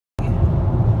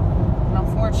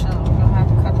unfortunately, we're gonna have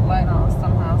to cut the light on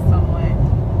somehow, some way.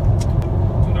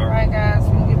 All right, guys,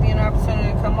 we're gonna give you an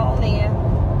opportunity to come on in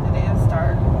and then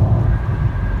start.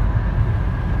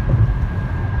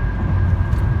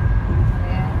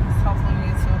 Yeah, hopefully we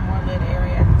get to a more lit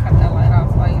area. Cut that light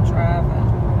off while you're driving.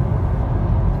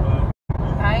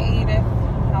 Hi, Edith.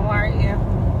 How are you?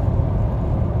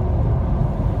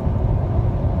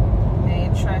 Hey,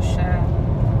 Trisha.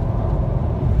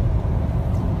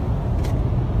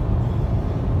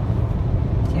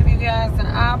 Give you guys an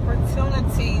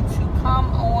opportunity to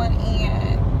come on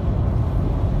in.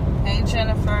 Hey,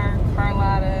 Jennifer,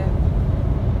 Carlotta.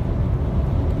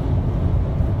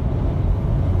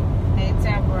 Hey,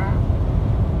 Deborah.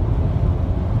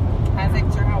 Hi,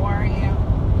 Victor. How are you?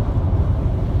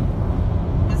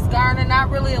 Miss Garner, not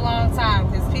really a long time,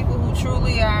 because people who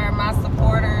truly are my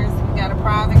supporters, we got a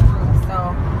private group,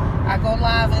 so I go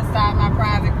live inside my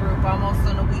private group almost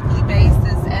on a weekly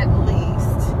basis at least.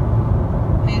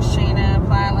 Hey, Sheena,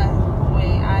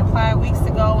 I applied weeks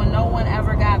ago and no one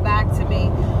ever got back to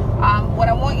me. What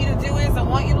I want you to do is I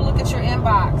want you to look at your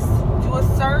inbox. Do a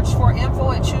search for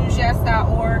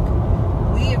info@chooseyes.org.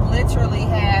 We have literally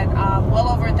had well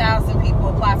over 1,000 people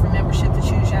apply for membership to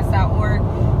chooseyes.org,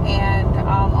 and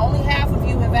only half of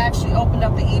you have actually opened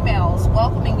up the emails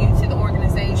welcoming you to the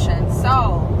organization.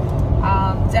 So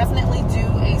definitely do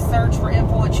a search for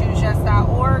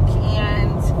info@chooseyes.org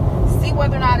and see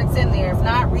whether or not it's in there. If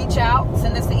not, reach out,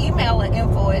 send us an email at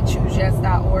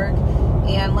info@chooseyes.org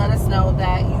and let us know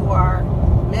that you are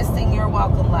missing your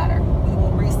welcome letter. We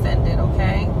will resend it,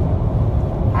 okay?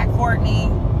 Hi,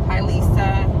 Courtney. Hi,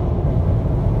 Lisa.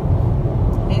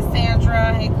 Hey,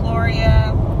 Sandra. Hey,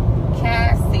 Gloria.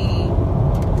 Cassie.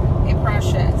 Hey,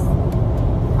 Precious.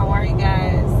 How are you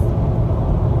guys?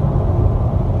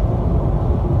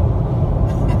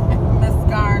 Miss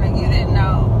Garner, you didn't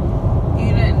know.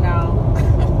 You didn't know.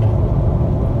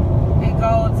 Hey,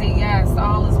 Goldie. Yes,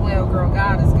 all is well, girl.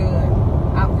 God is good.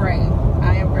 I'm great.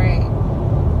 I am great.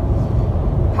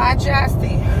 Hi,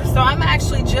 Jasty. So I'm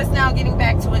actually just now getting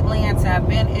back to Atlanta. I've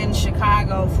been in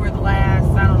Chicago for the last,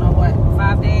 I don't know what,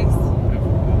 5 days?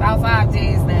 About 5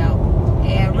 days now.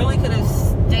 And really could have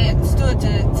stood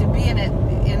to be in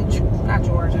not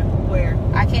Georgia, where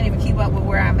I can't even keep up with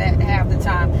where I'm at half the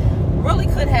time. Really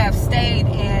could have stayed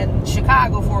in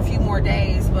Chicago for a few more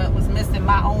days, but was missing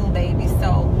my own baby.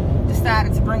 So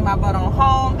decided to bring my butt on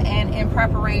home, and in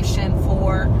preparation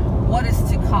for what is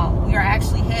to come. We are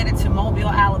actually headed to Mobile,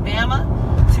 Alabama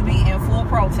to be in full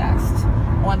protest.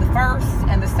 On the 1st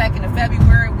and the 2nd of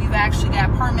February, we've actually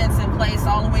got permits in place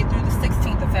all the way through the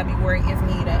 16th of February if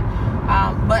needed.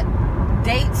 But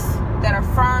dates that are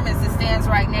firm as it stands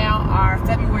right now are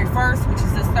February 1st, which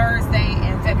is this Thursday,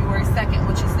 and February 2nd,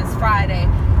 which is this Friday,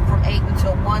 from 8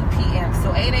 until 1 p.m.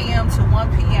 So 8 a.m. to 1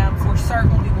 p.m. for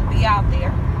certain we will be out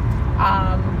there.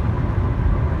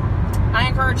 I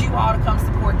encourage you all to come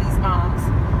support these moms.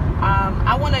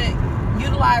 I want to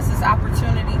utilize this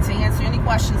opportunity to answer any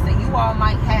questions that you all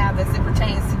might have as it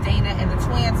pertains to Dana and the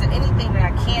twins, and anything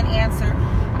that I can answer,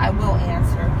 I will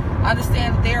answer.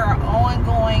 Understand that there are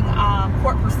ongoing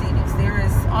court proceedings. There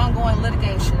is ongoing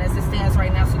litigation as it stands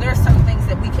right now, so there are certain things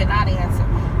that we cannot answer.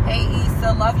 Hey,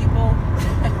 Issa, love you, boo.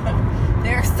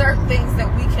 There are certain things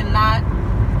that we cannot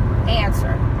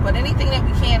answer, but anything that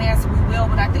we can answer, we will.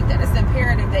 But I think that it's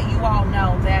imperative that you all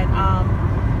know that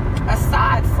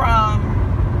aside from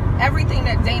everything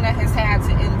that Dana has had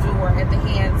to endure at the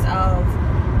hands of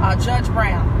Judge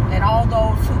Brown and all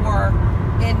those who were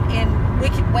in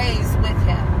wicked ways with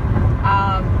him,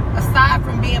 aside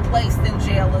from being placed in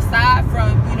jail, aside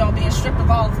from being stripped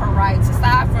of all of her rights,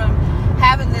 aside from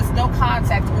having this no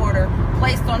contact order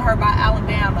placed on her by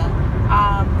Alabama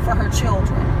for her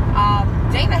children,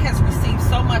 Dana has received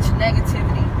so much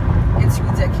negativity, it's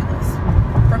ridiculous.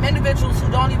 From individuals who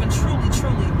don't even truly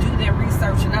do their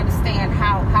research and understand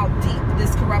how deep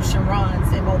this corruption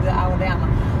runs in Mobile, Alabama.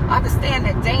 Understand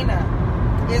that Dana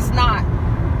is not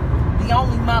the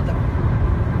only mother,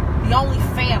 the only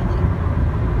family.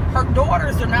 Her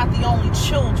daughters are not the only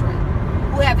children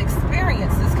who have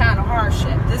experienced this kind of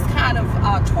hardship, this kind of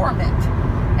torment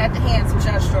at the hands of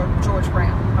Judge George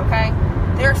Brown, okay?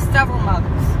 There are several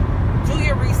mothers. Do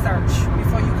your research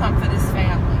before you come for this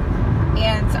family.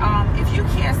 And if you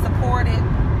can't support it,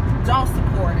 don't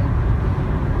support it.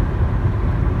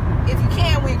 If you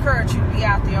can, we encourage you to be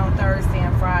out there on Thursday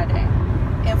and Friday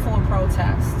in full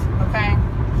protest, okay?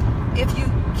 If you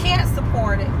can't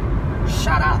support it,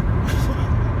 shut up.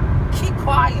 Keep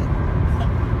quiet.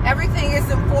 Everything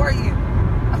isn't for you,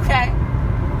 okay?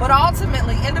 But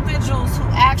ultimately, individuals who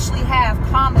actually have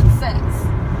common sense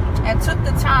and took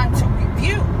the time to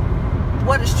review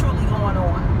what is truly going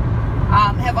on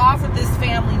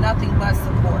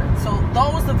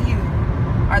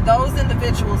are those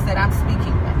individuals that I'm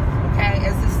speaking with, okay,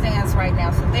 as it stands right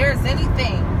now. So if there is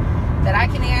anything that I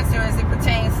can answer as it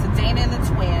pertains to Dana and the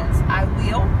twins, I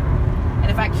will. And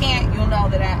if I can't, you'll know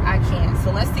that I can't.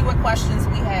 So let's see what questions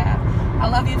we have. I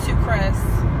love you too, Chris.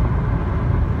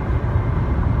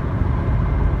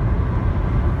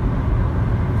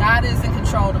 God is in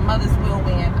control. The mothers will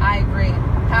win. I agree.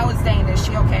 How is Dana? Is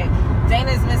she okay?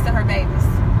 Dana is missing her babies.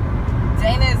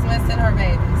 Dana is missing her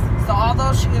babies. So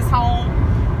although she is home,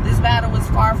 this battle is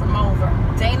far from over.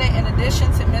 Dana, in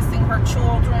addition to missing her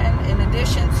children, in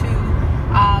addition to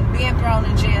being thrown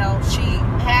in jail, she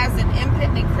has an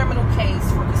impending criminal case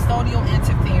for custodial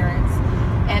interference,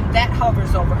 and that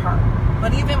hovers over her.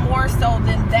 But even more so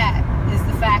than that is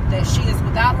the fact that she is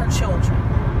without her children.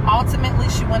 Ultimately,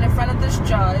 she went in front of this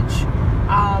judge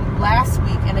last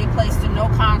week, and they placed a no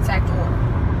contact order,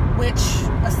 which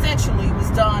essentially was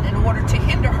done in order to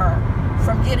hinder her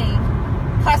from getting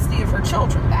custody of her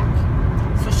children back.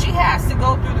 So she has to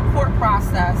go through the court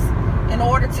process in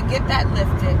order to get that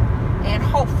lifted and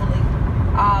hopefully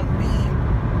be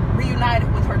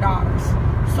reunited with her daughters.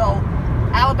 So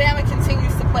Alabama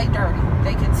continues to play dirty.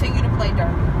 They continue to play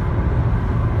dirty.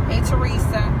 Hey,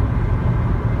 Teresa.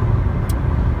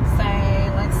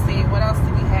 Let's see, what else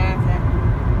do we have here?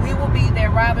 We will be there,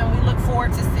 Robin. We look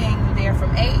forward to seeing you there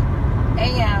from 8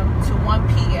 a.m. to 1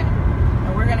 p.m.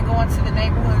 And we're going to go into the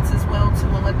neighborhoods as well, too,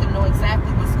 and let them know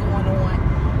exactly what's going on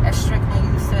at Strickland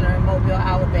Youth Center in Mobile,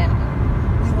 Alabama.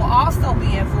 We will also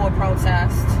be in full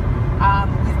protest.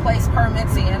 We've placed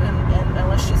permits in, and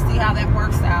let's just see how that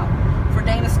works out for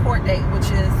Dana's court date,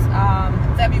 which is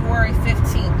February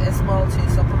 15th as well, too.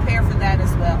 So prepare for that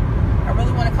as well. I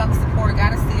really want to come support. Got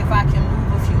to see if I can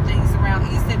move a few things around.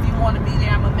 He said if you want to be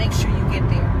there, I'm going to make sure you get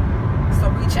there. So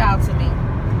reach out to me.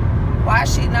 Why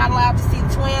is she not allowed to see the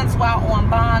twins while on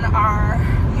bond? Are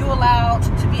you allowed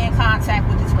to be in contact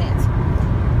with the twins?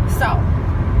 So,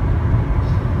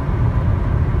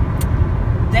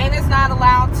 Dana's not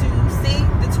allowed to see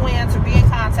the twins or be in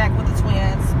contact with the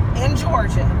twins in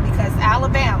Georgia because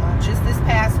Alabama, just this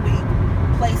past week,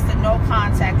 placed a no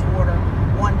contact order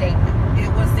on Dana. It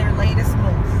was their latest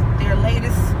move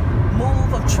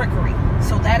of trickery.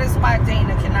 So that is why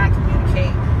Dana cannot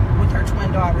communicate with her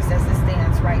twin daughters as it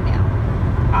stands right now.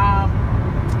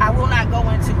 I will not go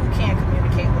into who can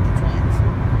communicate with the twins.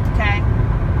 Okay?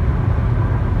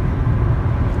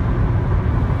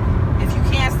 If you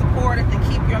can't support it, then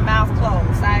keep your mouth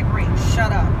closed. I agree.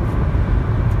 Shut up.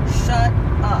 Shut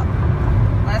up.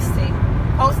 Let's see.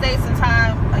 Post dates and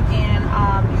time again.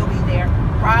 You'll be there.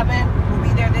 Robin will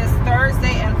be there this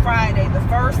Thursday and Friday, the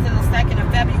 1st and the 2nd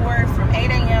of February from 8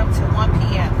 a.m. to 1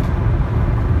 p.m.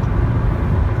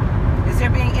 Is there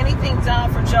being anything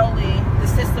done for Jolie? The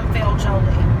system failed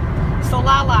Jolie. So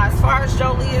Lala, as far as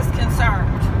Jolie is concerned,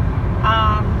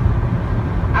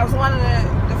 I was one of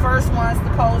the first ones to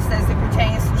post as it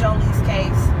pertains to Jolie's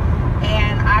case,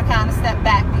 and I kind of stepped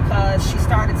back because she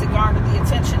started to garner the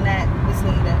attention that was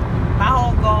needed. My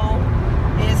whole goal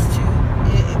is to,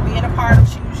 being a part of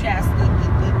Choose Yes,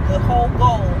 the whole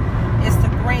goal is to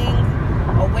bring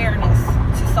awareness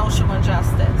to social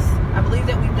injustice. I believe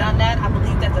that we've done that. I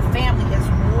believe that the family has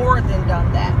more than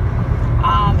done that.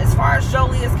 As far as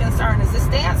Jolie is concerned, as it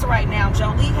stands right now,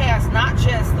 Jolie has not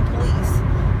just the police,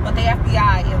 but the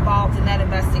FBI involved in that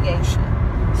investigation.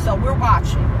 So we're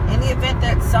watching. In the event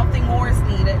that something more is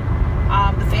needed,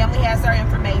 the family has our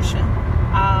information.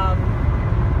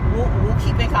 We'll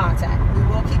keep in contact. We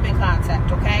will keep in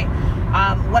contact, okay?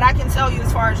 What I can tell you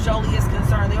as far as Jolie is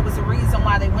concerned, there was a reason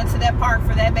why they went to that park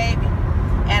for that baby.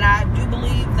 And I do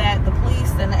believe that the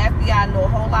police and the FBI know a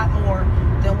whole lot more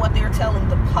than what they're telling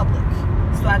the public.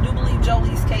 So I do believe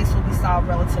Jolie's case will be solved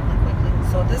relatively quickly.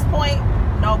 So at this point,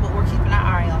 no, but we're keeping our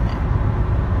eye on that.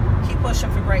 Keep pushing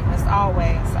for greatness,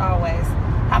 always, always.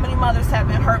 How many mothers have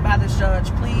been hurt by this judge?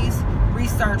 Please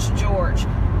research George.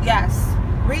 Yes,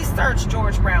 research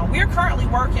George Brown. We're currently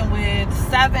working with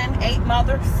 7, 8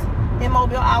 mothers in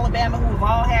Mobile, Alabama, who have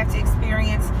all had to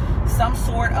experience some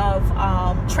sort of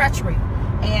treachery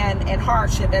and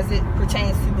hardship as it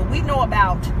pertains to. But we know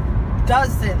about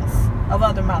dozens of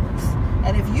other mothers.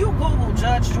 And if you Google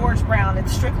Judge George Brown at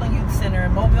the Strickland Youth Center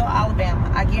in Mobile,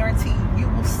 Alabama, I guarantee you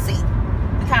will see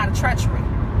the kind of treachery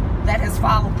that has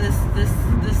followed this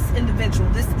individual,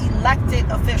 this elected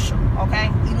official, okay?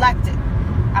 Elected.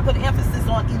 I put emphasis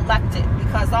on elected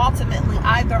because ultimately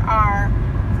either our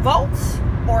votes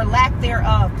or lack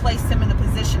thereof placed him in the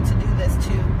position to do this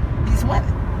to these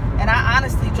women. And I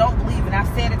honestly don't believe, and I've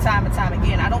said it time and time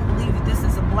again, I don't believe that this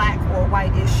is a black or a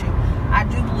white issue. I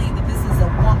do believe that this is a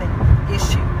woman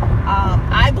issue.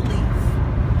 I believe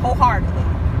wholeheartedly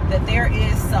that there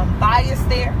is some bias bias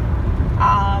there.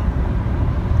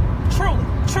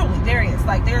 Truly, there is.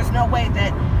 Like, there's no way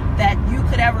that you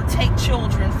could ever take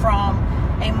children from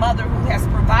a mother who has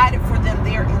provided for them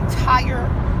their entire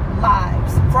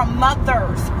lives, from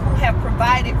mothers who have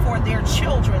provided for their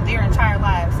children their entire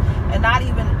lives, and not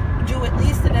even do at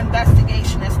least an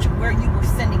investigation as to where you were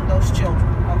sending those children.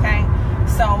 Okay,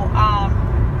 so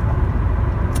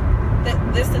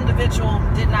this individual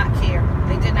did not care.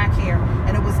 They did not care,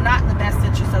 and it was not in the best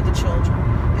interest of the children.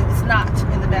 It was not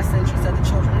in the best interest of the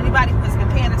children. Anybody who has been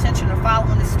paying attention or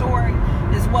following this story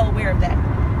is well aware of that.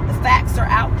 The facts are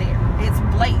out there. It's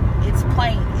blatant. It's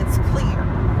plain. It's clear.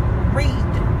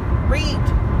 Read.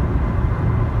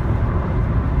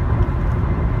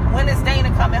 When is Dana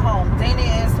coming home?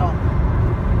 Dana is home.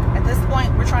 At this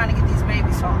point, we're trying to get these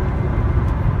babies home.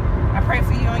 I pray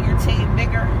for you and your team.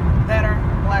 Bigger, better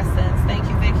blessings. Thank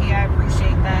you, Vicky. I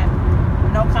appreciate that.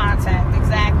 No contact.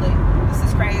 Exactly. This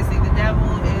is crazy. The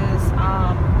devil is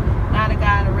not a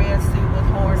guy in a red suit with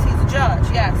horns. He's a judge.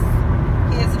 Yes,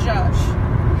 he is a judge.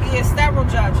 He is several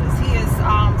judges. He is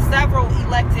several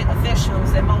elected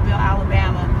officials in Mobile,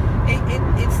 Alabama.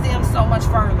 It stems so much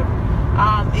further.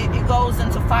 It goes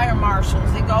into fire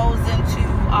marshals. It goes into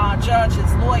judges,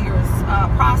 lawyers,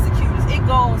 prosecutors. It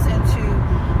goes into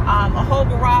a whole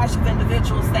barrage of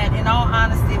individuals that, in all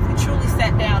honesty, if we truly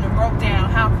sat down and broke down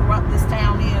how corrupt this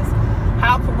town is,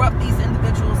 how corrupt these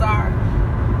individuals are,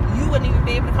 you wouldn't even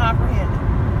be able to comprehend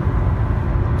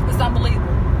it. It's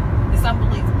unbelievable. It's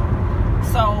unbelievable.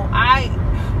 So I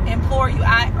implore you,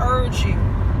 I urge you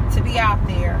to be out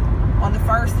there on the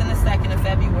 1st and the 2nd of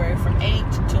February from 8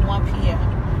 to 1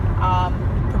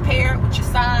 p.m. Prepared with your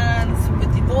signs,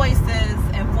 with your voices,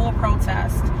 and full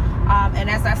protest. And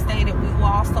as I stated, we will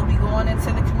also be going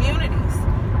into the communities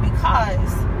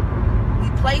because we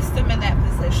placed him in that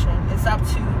position. It's up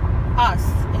to us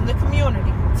in the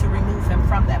community to remove him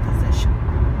from that position.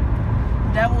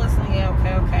 The devil is saying,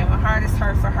 okay. My heart is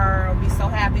hurt for her. I'll be so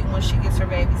happy when she gets her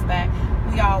babies back.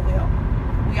 We all will.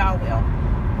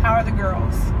 How are the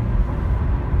girls?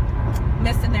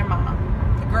 Missing their mom.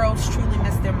 The girls truly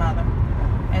miss their mother.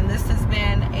 And this has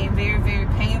been a very, very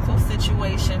painful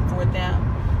situation for them.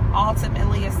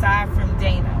 Ultimately, aside from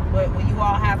Dana, what you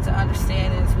all have to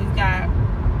understand is we've got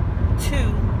 2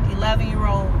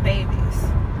 11-year-old babies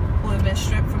who have been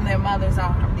stripped from their mother's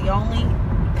arm. The only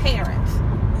parent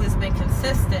who has been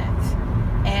consistent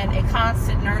and a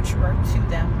constant nurturer to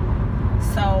them.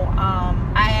 So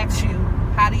I ask you,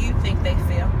 how do you think they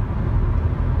feel?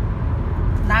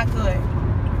 Not good.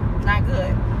 Not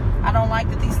good. I don't like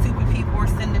that these stupid people are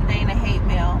sending Dana hate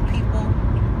mail. People,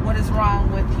 what is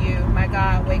wrong with you? My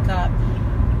God, wake up.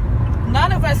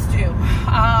 None of us do.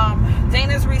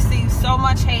 Dana's received so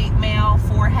much hate mail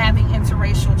for having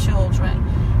interracial children.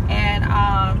 And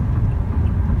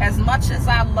as much as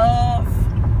I love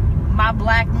my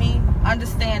black me,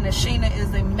 understand that Sheena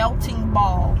is a melting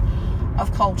ball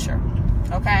of culture.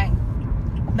 Okay?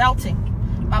 Melting.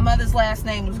 My mother's last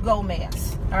name was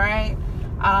Gomez. All right?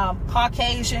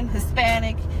 Caucasian,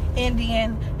 Hispanic,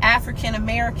 Indian, African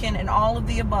American, and all of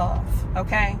the above.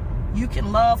 Okay? You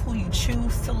can love who you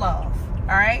choose to love.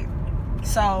 All right?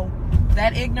 So,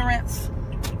 that ignorance,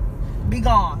 be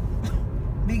gone.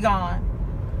 Be gone.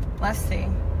 Let's see.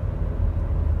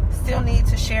 Still need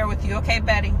to share with you. Okay,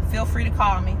 Betty, feel free to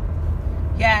call me.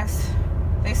 Yes,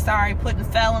 they started putting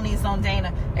felonies on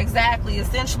Dana. Exactly.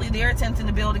 Essentially, they're attempting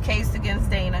to build a case against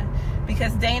Dana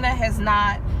because Dana has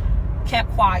not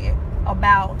kept quiet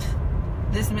about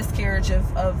this miscarriage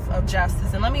of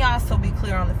justice. And let me also be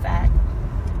clear on the fact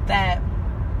that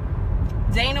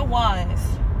Dana was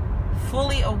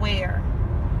fully aware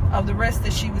of the risk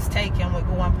that she was taking with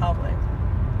going public.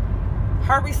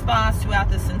 Her response throughout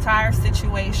this entire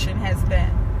situation has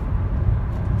been,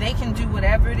 they can do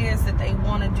whatever it is that they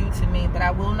want to do to me, but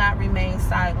I will not remain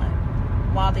silent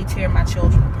while they tear my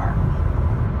children apart.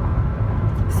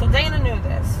 So Dana knew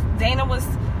this. Dana was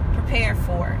prepared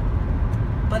for it,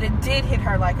 but it did hit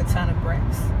her like a ton of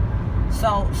bricks.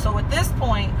 So at this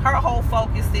point, her whole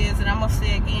focus is, and I'm going to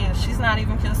say again, she's not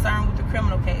even concerned with the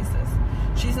criminal cases.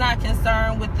 She's not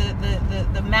concerned with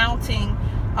the mounting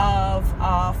of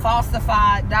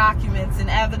falsified documents and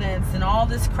evidence and all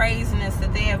this craziness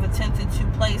that they have attempted to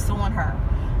place on her.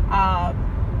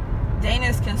 Dana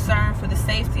is concerned for the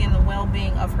safety and the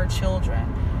well-being of her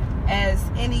children, as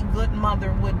any good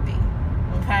mother would be.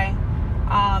 Okay?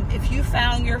 If you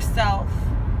found yourself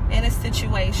in a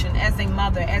situation as a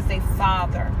mother, as a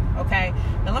father, okay?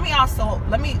 Now let me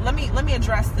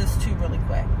address this too really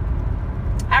quick.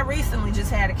 I recently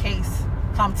just had a case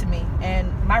come to me,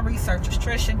 and my researchers,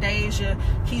 Trisha, Deja,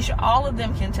 Keisha, all of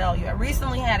them can tell you. I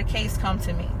recently had a case come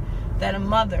to me that a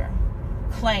mother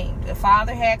claimed. The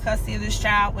father had custody of this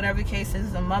child, whatever the case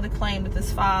is. The mother claimed that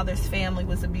this father's family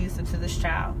was abusive to this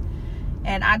child.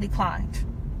 And I declined.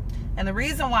 And the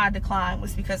reason why I declined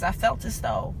was because I felt as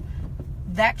though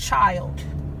that child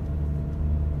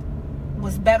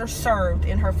was better served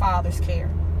in her father's care.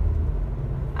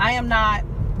 I am not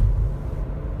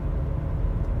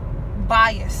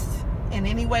biased in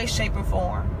any way, shape, or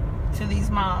form to these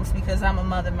moms because I'm a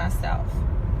mother myself.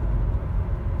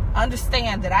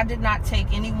 Understand that I did not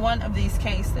take any one of these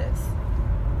cases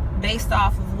based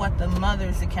off of what the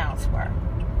mother's accounts were.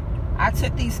 I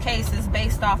took these cases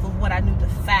based off of what I knew the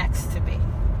facts to be.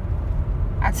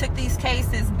 I took these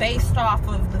cases based off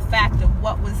of the fact of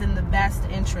what was in the best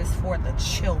interest for the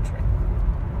children.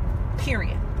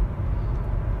 Period.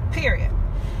 Period.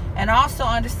 And also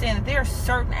understand that there are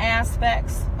certain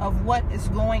aspects of what is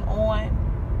going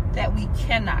on that we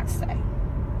cannot say.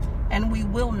 And we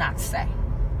will not say.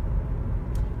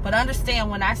 But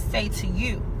understand when I say to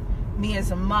you, me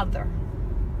as a mother,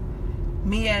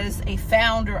 me as a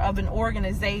founder of an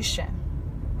organization,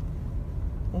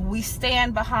 we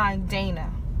stand behind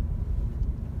Dana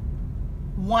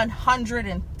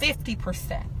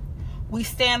 150%. We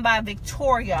stand by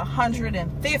Victoria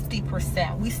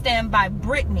 150%. We stand by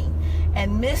Brittany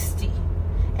and Misty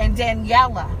and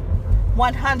Daniela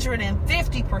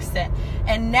 150%,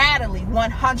 and Natalie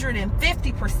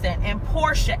 150%, and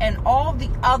Portia and all the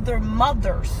other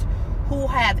mothers who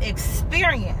have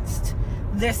experienced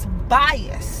this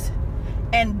bias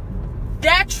and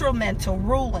detrimental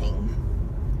ruling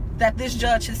that this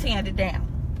judge has handed down.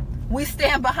 We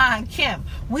stand behind Kim.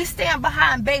 We stand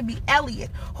behind baby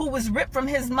Elliot, who was ripped from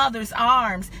his mother's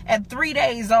arms at 3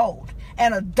 days old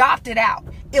and adopted out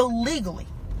illegally.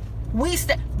 We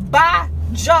stand by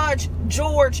Judge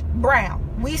George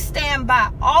Brown. We stand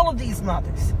by all of these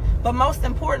mothers. But most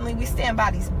importantly, we stand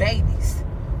by these babies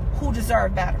who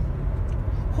deserve better,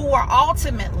 who are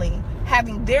ultimately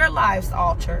having their lives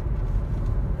altered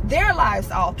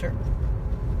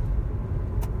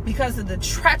because of the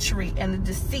treachery and the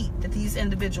deceit that these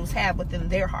individuals have within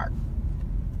their heart.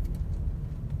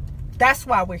 That's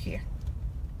why we're here.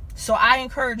 So I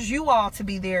encourage you all to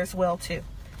be there as well too.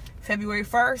 February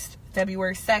 1st,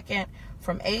 February 2nd,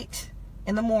 from 8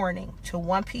 in the morning to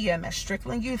 1 p.m. at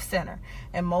Strickland Youth Center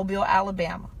in Mobile,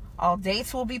 Alabama. All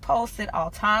dates will be posted.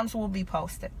 All times will be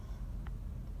posted.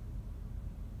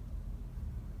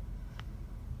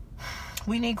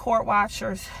 We need court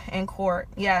watchers in court.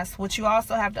 Yes, what you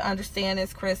also have to understand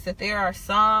is, Chris, that there are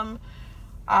some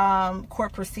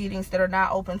court proceedings that are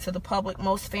not open to the public.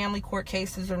 Most family court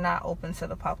cases are not open to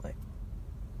the public.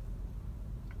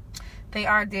 They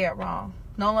are dead wrong.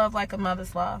 No love like a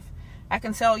mother's love. I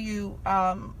can tell you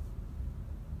by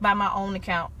my own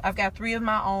account. I've got 3 of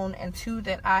my own and 2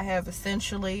 that I have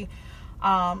essentially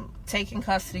taken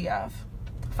custody of.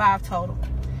 5 total.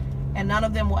 And none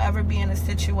of them will ever be in a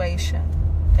situation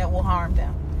that will harm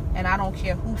them. And I don't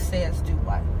care who says do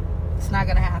what. It's not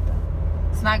going to happen.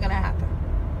 It's not going to happen.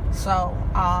 So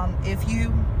if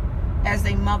you, as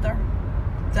a mother,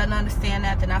 doesn't understand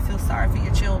that, then I feel sorry for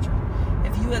your children.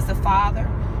 If you, as a father,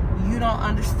 you don't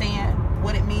understand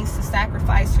what it means to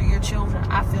sacrifice for your children,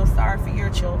 I feel sorry for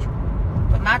your children.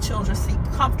 But my children sleep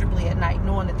comfortably at night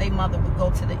knowing that their mother would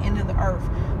go to the end of the earth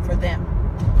for them.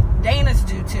 Dana's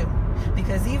do too.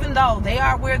 Because even though they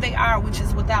are where they are, which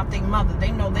is without their mother,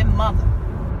 they know their mother,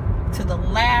 to the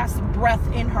last breath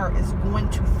in her, is going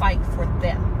to fight for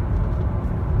them.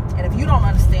 And if you don't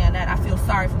understand that, I feel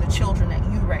sorry for the children that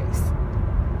you raise.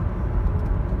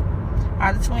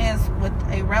 Are the twins with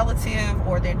a relative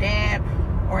or their dad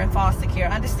or in foster care?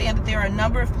 Understand that there are a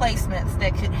number of placements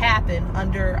that could happen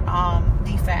under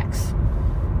defects.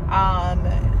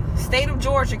 State of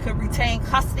Georgia could retain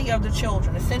custody of the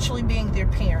children, essentially being their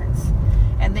parents,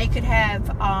 and they could have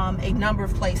a number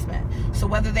of placements. So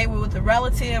whether they were with a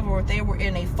relative or if they were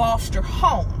in a foster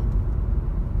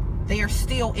home, they are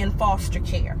still in foster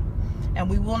care, and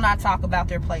we will not talk about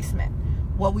their placement.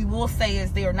 What we will say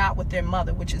is they are not with their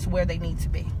mother, which is where they need to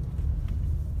be.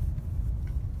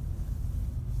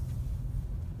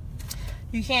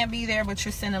 You can't be there, but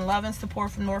you're sending love and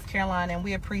support from North Carolina, and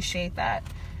we appreciate that.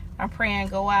 I'm praying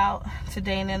go out to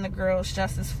Dana and the girls,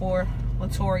 justice for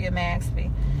Latoria Magsby.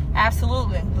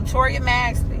 Absolutely. Latoria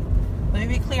Magsby, let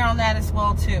me be clear on that as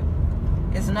well too,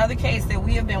 is another case that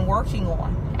we have been working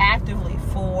on actively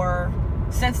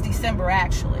since December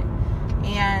actually.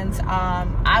 And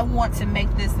I want to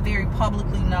make this very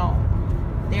publicly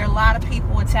known. There are a lot of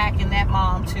people attacking that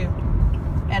mom too.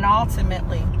 And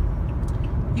ultimately,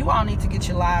 you all need to get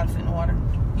your lives in order.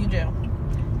 You do.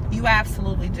 You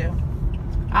absolutely do.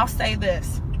 I'll say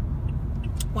this.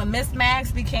 When Miss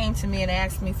Magsby came to me and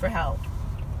asked me for help,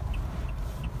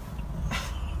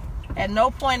 at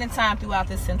no point in time throughout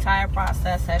this entire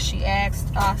process has she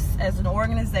asked us as an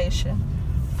organization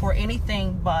for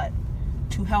anything but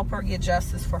to help her get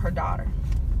justice for her daughter.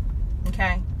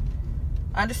 Okay?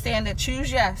 Understand that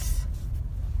Choose Yes,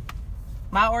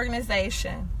 my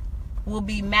organization, will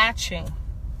be matching.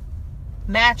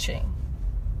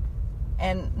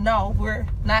 And no, we're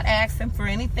not asking for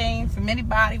anything from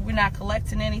anybody. We're not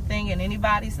collecting anything in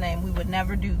anybody's name. We would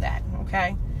never do that,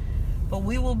 okay? But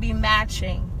we will be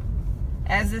matching,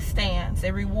 as it stands,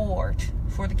 a reward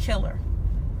for the killer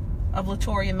of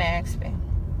Latoria Magsby,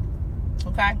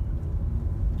 okay?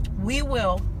 We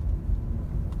will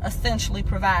essentially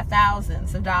provide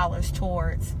thousands of dollars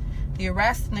towards the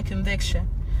arrest and the conviction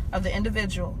of the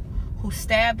individual who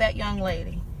stabbed that young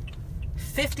lady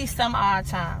 50 some odd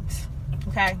times,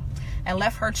 okay, and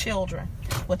left her children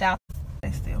without.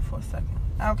 Stay still for a second.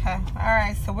 Okay, all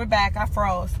right, so we're back. I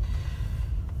froze.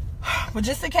 But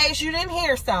just in case you didn't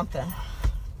hear something,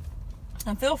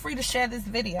 and feel free to share this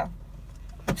video.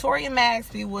 Latoria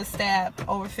Magsby was stabbed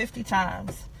over 50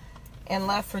 times and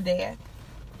left for dead.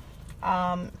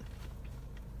 Her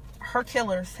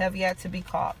killers have yet to be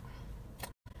caught.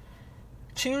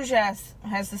 Choose Yes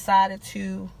has decided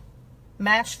to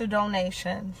match the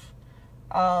donations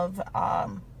of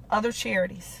other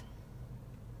charities,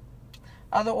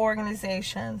 other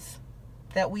organizations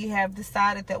that we have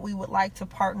decided that we would like to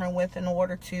partner with in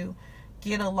order to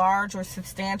get a large or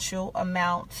substantial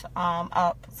amount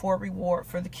up for reward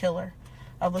for the killer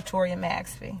of Latoria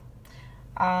Magsby.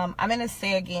 I'm going to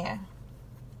say again,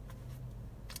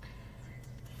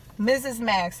 Mrs.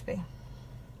 Magsby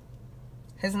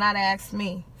has not asked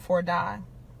me for a dime.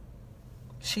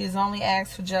 She has only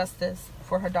asked for justice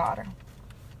for her daughter.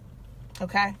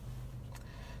 Okay?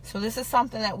 So this is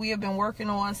something that we have been working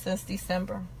on since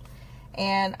December.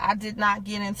 And I did not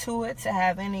get into it to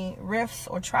have any rifts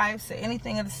or tribes or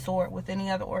anything of the sort with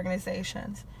any other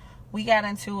organizations. We got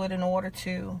into it in order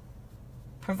to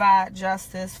provide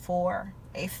justice for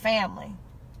a family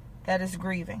that is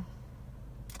grieving.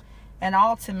 And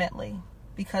ultimately,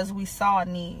 because we saw a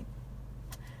need.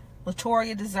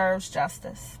 Latoria deserves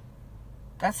justice.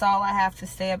 That's all I have to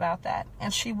say about that.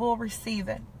 And she will receive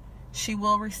it. She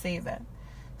will receive it.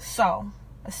 So,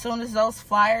 as soon as those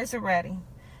flyers are ready,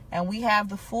 and we have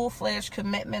the full-fledged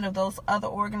commitment of those other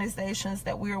organizations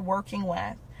that we are working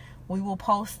with, we will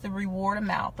post the reward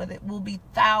amount, but it will be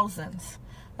thousands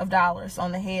of dollars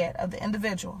on the head of the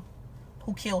individual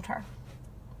who killed her,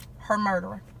 her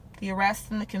murderer, the arrest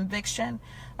and the conviction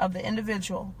of the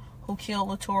individual who killed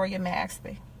Latoria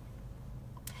Magsby.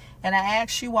 And I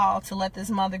ask you all to let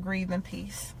this mother grieve in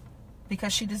peace,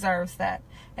 because she deserves that.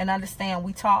 And understand,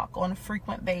 we talk on a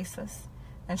frequent basis,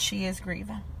 and she is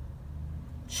grieving.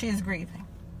 She is grieving.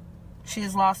 She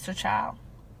has lost her child.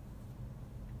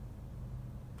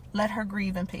 Let her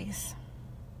grieve in peace.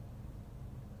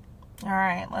 All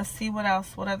right, let's see what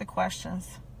else. What other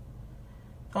questions?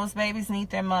 Those babies need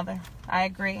their mother. I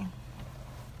agree.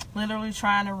 Literally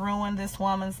trying to ruin this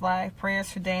woman's life.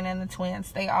 Prayers for Dana and the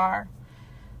twins. They are.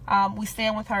 We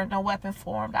stand with her, no weapon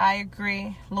formed. I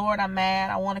agree. Lord, I'm mad.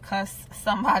 I want to cuss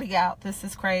somebody out. This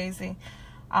is crazy.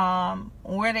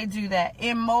 Where they do that?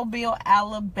 In Mobile,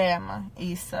 Alabama,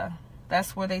 Issa.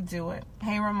 That's where they do it.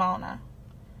 Hey, Ramona.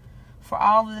 For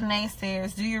all of the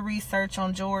naysayers, do your research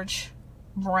on George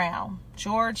Brown.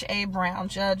 George A. Brown.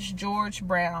 Judge George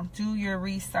Brown. Do your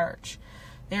research.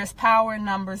 There's power in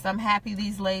numbers. I'm happy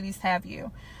these ladies have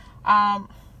you.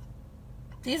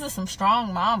 These are some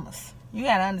strong mamas. You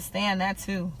got to understand that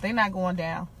too. They're not going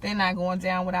down. They're not going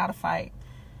down without a fight.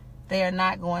 They are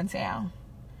not going down.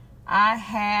 I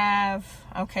have,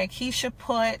 okay, Keisha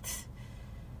put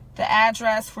the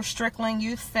address for Strickland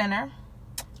Youth Center.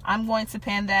 I'm going to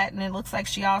pin that, and it looks like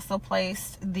she also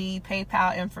placed the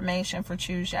PayPal information for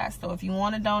Choose Yes. So if you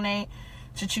want to donate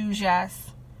to Choose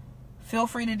Yes, feel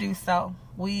free to do so.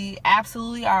 We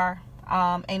absolutely are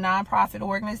a nonprofit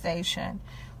organization.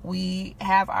 We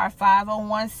have our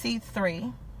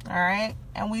 501c3, all right,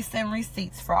 and we send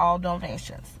receipts for all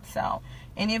donations. So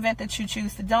in the event that you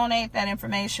choose to donate, that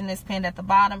information is pinned at the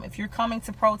bottom. If you're coming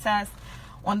to protest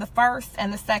on the 1st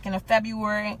and the 2nd of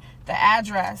February, the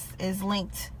address is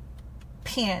linked,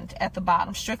 pinned at the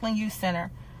bottom. Strickland Youth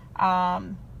Center.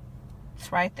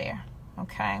 It's right there,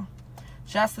 okay?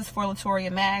 Justice for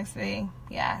Latoria Magsby.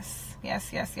 Yes.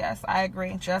 Yes, yes, yes. I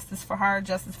agree. Justice for her.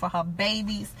 Justice for her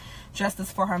babies.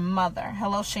 Justice for her mother.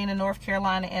 Hello, Sheena, North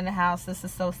Carolina in the house. This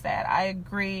is so sad. I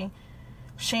agree.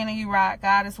 Sheena, you rock.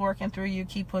 God is working through you.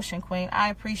 Keep pushing, Queen.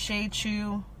 I appreciate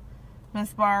you,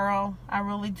 Miss Barrow. I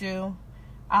really do.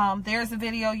 There's a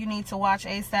video you need to watch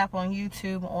ASAP on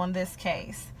YouTube on this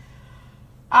case.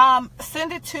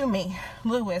 Send it to me,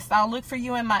 Lewis. I'll look for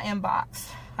you in my inbox.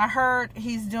 I heard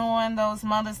he's doing those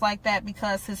mothers like that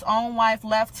because his own wife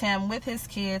left him with his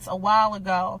kids a while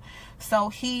ago. So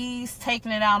he's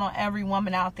taking it out on every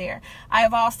woman out there. I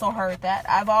have also heard that.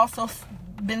 I've also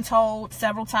been told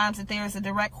several times that there is a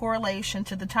direct correlation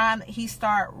to the time that he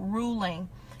started ruling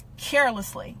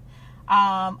carelessly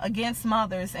against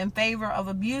mothers in favor of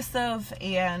abusive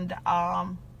and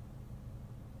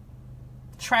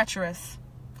treacherous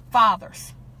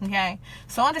fathers. Okay,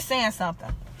 so understand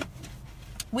something.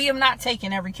 We have not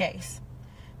taken every case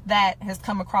that has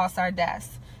come across our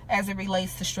desk as it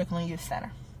relates to Strickland Youth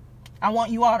Center. I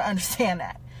want you all to understand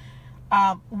that.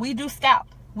 We do scout,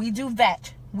 we do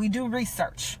vet, we do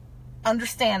research.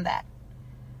 Understand that.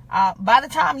 By the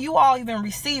time you all even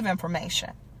receive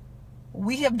information,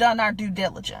 we have done our due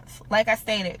diligence. Like I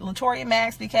stated, Latoria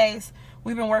Magsby case,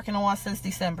 we've been working on since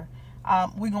December.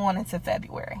 We're going into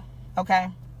February. Okay?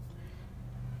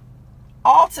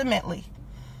 Ultimately,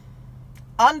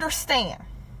 understand.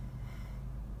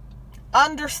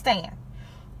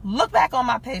 Look back on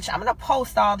my page. I'm going to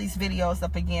post all these videos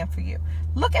up again for you.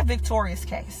 Look at Victoria's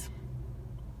case.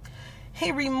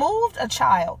 He removed a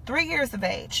child, 3 years of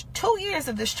age, 2 years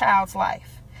of this child's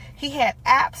life. He had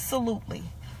absolutely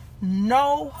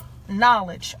no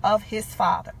knowledge of his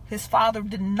father. His father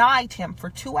denied him for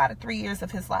 2 out of 3 years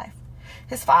of his life.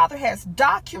 His father has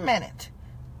documented,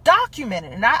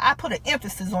 and I put an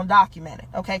emphasis on documented,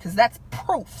 okay, because that's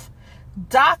proof.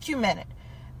 Documented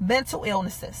mental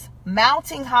illnesses,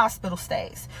 mounting hospital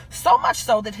stays, so much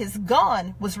so that his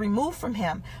gun was removed from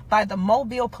him by the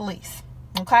Mobile police,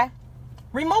 okay?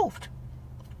 Removed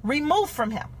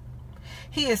from him.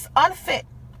 He is unfit.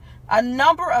 A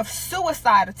number of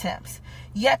suicide attempts.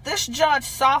 Yet this judge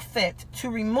saw fit to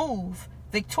remove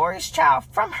Victoria's child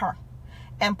from her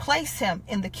and place him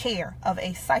in the care of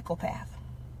a psychopath.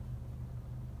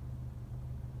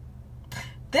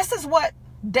 This is what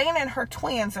Dana and her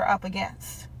twins are up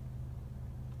against.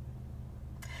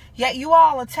 Yet you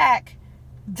all attack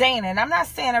Dana, and I'm not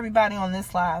saying everybody on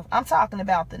this live. I'm talking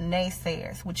about the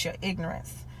naysayers with your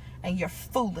ignorance and your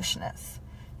foolishness.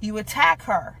 You attack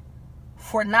her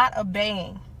for not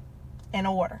obeying an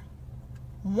order.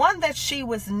 One that she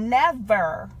was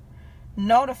never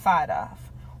notified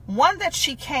of. One that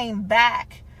she came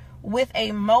back with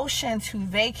a motion to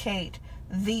vacate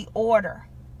the order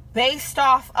based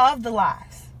off of the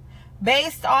lies.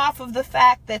 Based off of the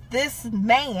fact that this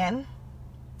man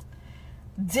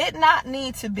did not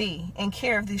need to be in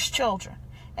care of these children,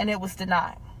 and it was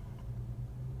denied.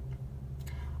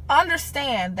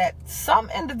 Understand that some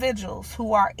individuals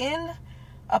who are in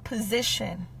a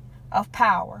position of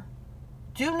power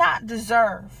do not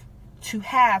deserve to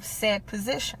have said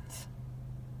positions.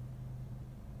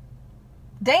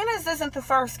 Dana's isn't the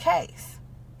first case.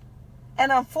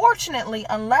 And unfortunately,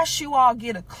 unless you all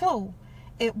get a clue,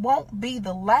 it won't be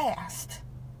the last.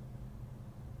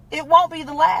 It won't be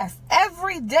the last.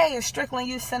 Every day at Strickland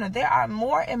Youth Center, there are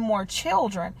more and more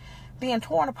children being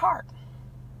torn apart.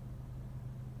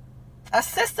 A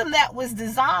system that was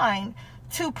designed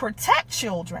to protect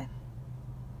children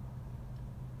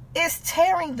is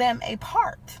tearing them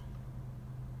apart.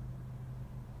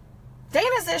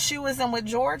 Dana's issue isn't with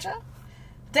Georgia.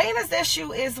 Dana's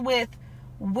issue is with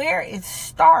where it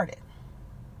started.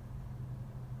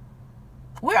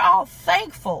 We're all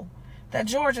thankful that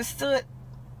Georgia stood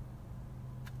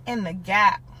in the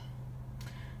gap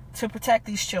to protect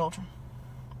these children.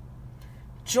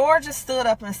 Georgia stood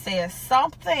up and said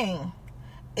something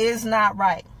is not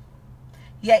right.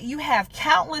 Yet you have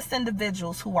countless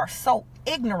individuals who are so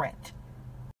ignorant.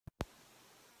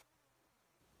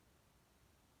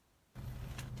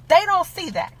 They don't see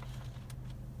that.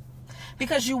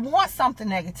 Because you want something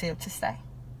negative to say.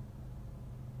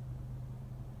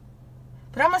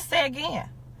 But I'm going to say again,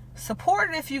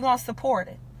 support it if you're going to support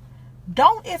it.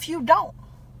 Don't if you don't.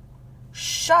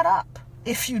 Shut up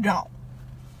if you don't.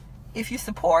 If you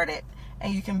support it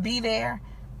and you can be there,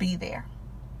 be there.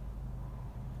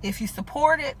 If you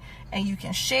support it and you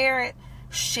can share it,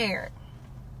 share it.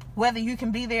 Whether you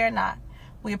can be there or not.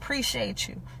 We appreciate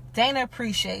you. Dana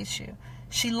appreciates you.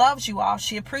 She loves you all.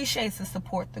 She appreciates the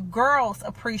support. The girls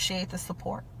appreciate the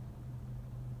support.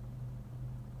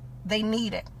 They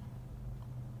need it.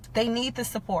 They need the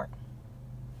support.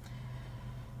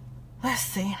 Let's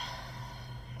see.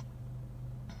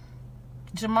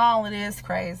 Jamal, it is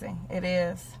crazy. It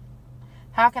is.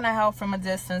 How can I help from a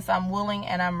distance? I'm willing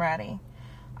and I'm ready.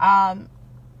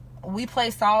 We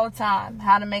place all the time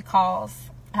how to make calls,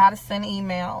 how to send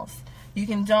emails. You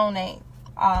can donate.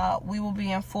 we will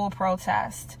be in full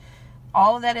protest.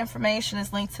 All of that information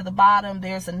is linked to the bottom.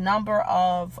 There's a number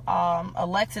of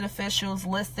elected officials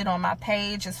listed on my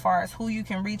page as far as who you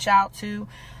can reach out to.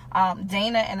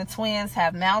 Dana and the twins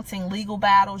have mounting legal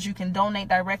battles. You can donate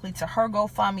directly to her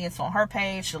GoFundMe. It's on her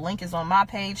page. The link is on my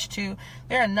page too.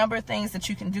 There are a number of things that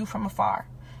you can do from afar.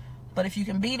 But if you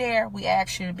can be there, we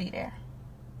ask you to be there.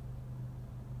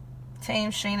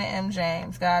 Team Sheena M.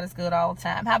 James. God is good all the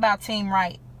time. How about Team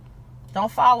Right?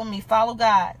 Don't follow me. Follow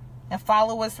God. And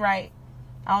follow what's right.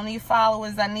 I don't need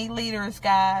followers. I need leaders,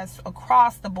 guys,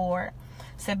 across the board.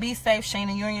 So be safe,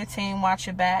 Sheena. You and your team. Watch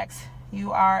your backs.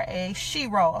 You are a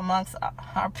shero amongst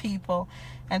our people.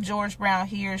 And George Brown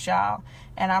hears y'all.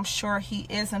 And I'm sure he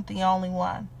isn't the only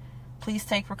one. Please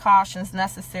take precautions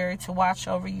necessary to watch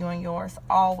over you and yours.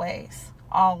 Always,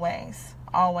 always,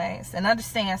 always. And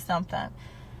understand something.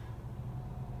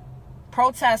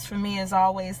 Protest for me is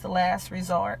always the last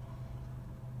resort.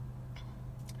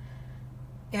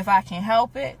 If I can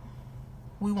help it,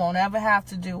 we won't ever have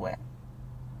to do it.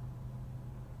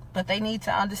 But they need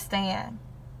to understand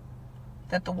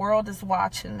that the world is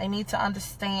watching. They need to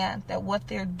understand that what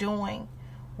they're doing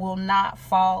will not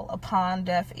fall upon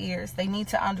deaf ears. They need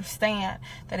to understand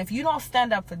that if you don't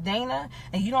stand up for Dana,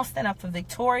 and you don't stand up for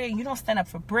Victoria, and you don't stand up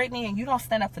for Brittany, and you don't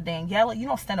stand up for Daniela, you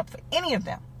don't stand up for any of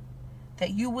them,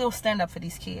 that you will stand up for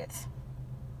these kids.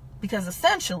 Because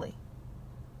essentially,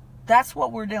 that's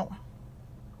what we're doing.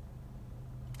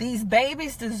 These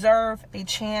babies deserve a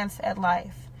chance at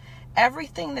life.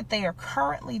 Everything that they are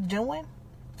currently doing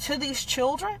to these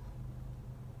children,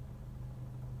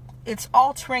 it's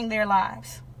altering their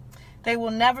lives. They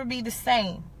will never be the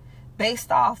same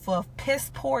based off of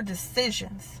piss poor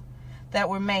decisions that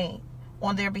were made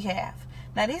on their behalf.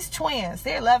 Now these twins,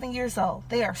 they're 11 years old.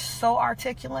 They are so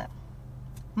articulate.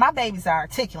 My babies are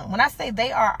articulate. When I say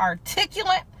they are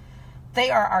articulate,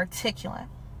 they are articulate.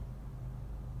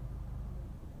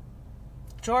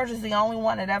 George is the only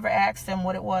one that ever asked them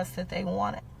what it was that they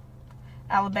wanted.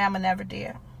 Alabama never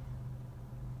did.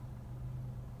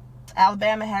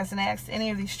 Alabama hasn't asked any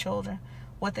of these children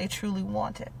what they truly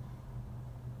wanted.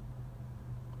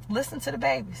 Listen to the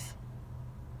babies.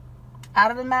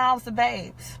 Out of the mouths of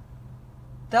babes.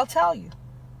 They'll tell you.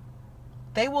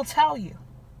 They will tell you.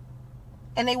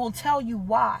 And they will tell you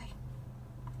why.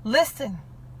 Listen.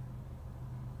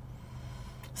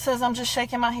 Says, I'm just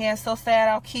shaking my head. So sad.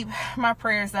 I'll keep my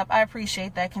prayers up. I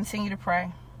appreciate that. Continue to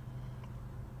pray.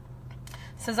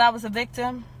 Says, I was a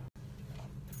victim.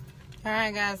 All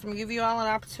right, guys. I'm going to give you all an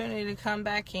opportunity to come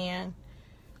back in.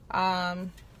 My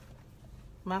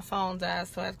phone died,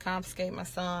 so I had to confiscate my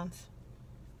son's.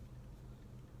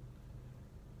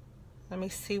 Let me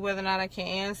see whether or not I can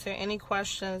answer any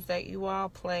questions that you all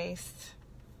placed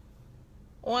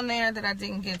on there that I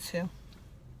didn't get to.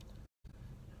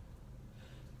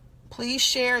 Please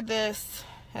share this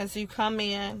as you come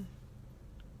in.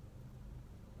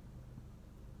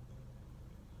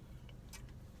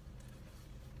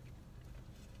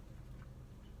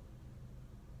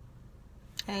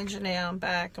 Hey, Janelle, I'm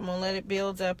back. I'm going to let it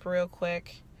build up real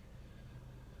quick.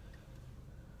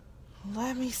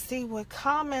 Let me see what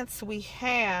comments we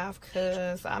have,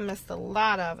 because I missed a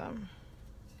lot of them.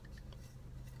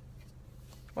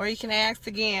 Or you can ask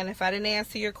again. If I didn't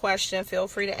answer your question, feel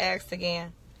free to ask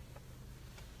again.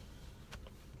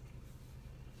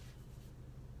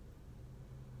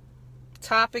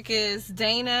 Topic is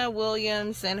Dana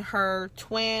Williams and her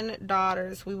twin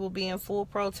daughters. We will be in full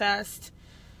protest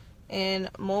in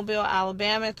Mobile,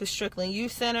 Alabama at the Strickland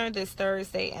Youth Center this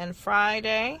Thursday and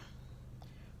Friday.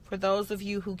 For those of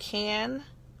you who can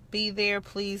be there,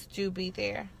 please do be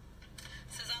there.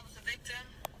 Since I was a victim.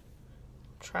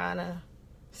 Trying to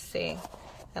see.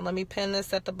 And let me pin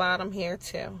this at the bottom here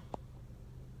too.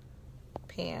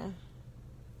 Pin.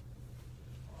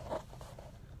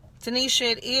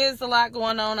 Tanisha, it is a lot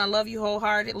going on. I love you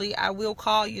wholeheartedly. I will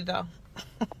call you though.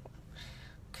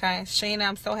 Okay. Sheena,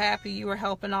 I'm so happy you are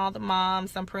helping all the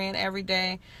moms. I'm praying every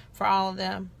day for all of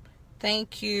them.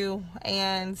 Thank you.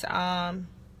 And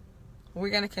we're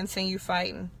going to continue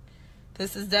fighting.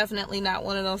 This is definitely not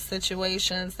one of those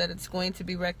situations that it's going to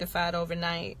be rectified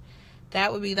overnight.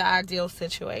 That would be the ideal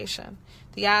situation.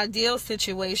 The ideal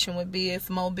situation would be if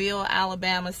Mobile,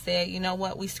 Alabama said, you know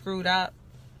what, we screwed up.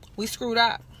 We screwed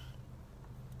up.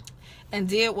 And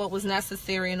did what was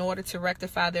necessary in order to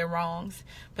rectify their wrongs.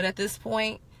 But at this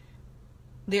point,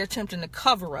 they're attempting to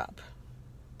cover up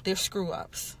their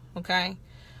screw-ups, okay?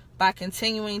 By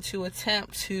continuing to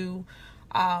attempt to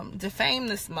defame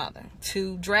this mother,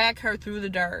 to drag her through the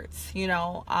dirts, you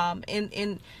know,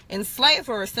 enslave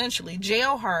her essentially,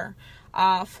 jail her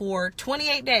for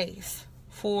 28 days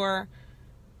for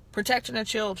protecting her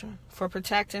children, for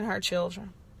protecting her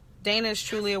children. Dana is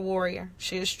truly a warrior.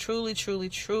 She is truly, truly,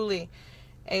 truly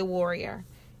a warrior.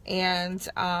 And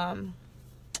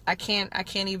I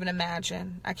can't even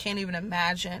imagine. I can't even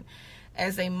imagine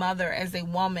as a mother, as a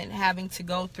woman, having to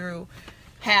go through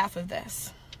half of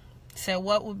this. So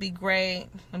what would be great?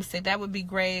 Let me say that would be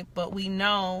great, but we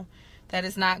know that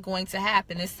it's not going to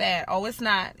happen. It's sad. Oh, it's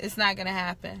not. It's not going to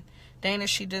happen. Dana,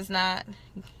 she does not.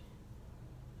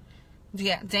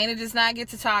 Yeah, Dana does not get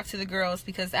to talk to the girls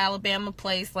because Alabama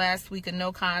placed last week a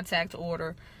no contact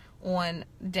order on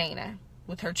Dana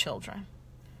with her children.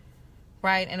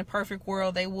 Right? In a perfect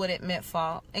world, they would admit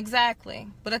fault. Exactly.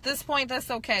 But at this point,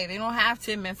 that's okay. They don't have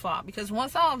to admit fault because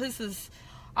once all this is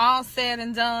all said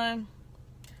and done,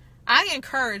 I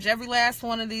encourage every last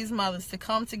one of these mothers to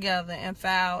come together and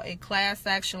file a class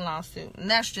action lawsuit. And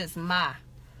that's just my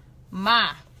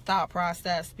thought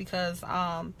process because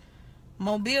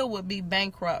Mobile would be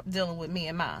bankrupt dealing with me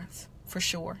and mine, for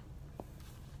sure.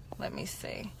 Let me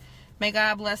see. May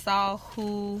God bless all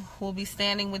who will be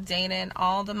standing with Dana and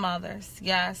all the mothers.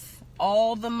 Yes,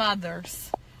 all the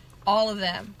mothers. All of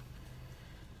them.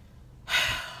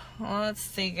 Well, let's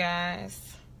see,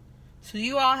 guys. So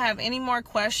you all have any more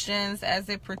questions as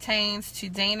it pertains to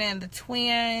Dana and the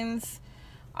twins?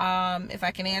 If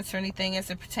I can answer anything as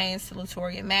it pertains to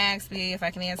Latoria and Magsby, if I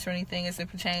can answer anything as it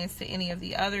pertains to any of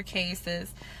the other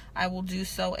cases, I will do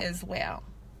so as well.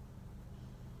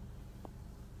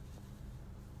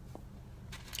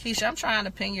 Keisha, I'm trying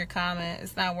to pin your comment.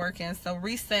 It's not working, so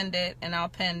resend it and I'll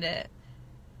pin it.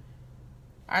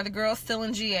 Are the girls still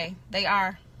in GA? They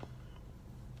are.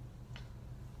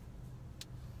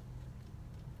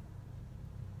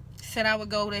 Said I would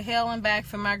go to hell and back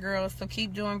for my girls, so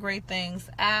keep doing great things.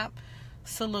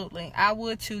 Absolutely. I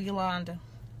would too, Yolanda.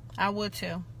 I would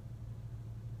too.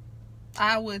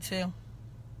 I would too.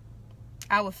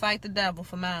 I would fight the devil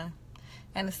for mine.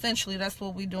 And essentially that's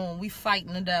what we're doing. We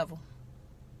fighting the devil.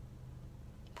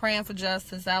 Praying for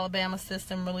justice. Alabama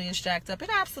system really is jacked up. It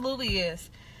absolutely is.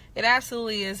 It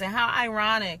absolutely is. And how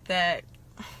ironic that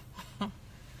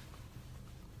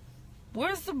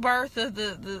where's the birth of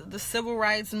the civil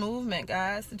rights movement,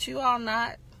 guys? Did you all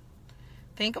not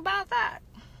think about that?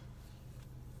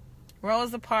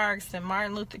 Rosa Parks and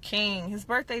Martin Luther King. His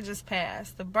birthday just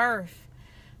passed. The birth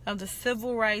of the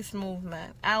civil rights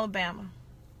movement. Alabama.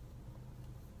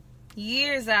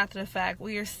 Years after the fact,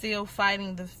 we are still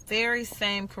fighting the very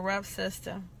same corrupt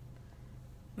system.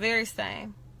 Very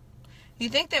same. You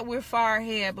think that we're far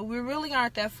ahead, but we really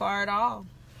aren't that far at all.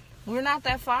 We're not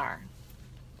that far.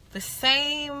 The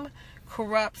same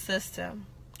corrupt system.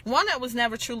 One that was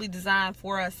never truly designed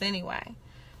for us anyway.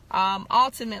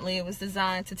 Ultimately, it was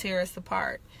designed to tear us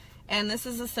apart. And this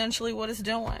is essentially what it's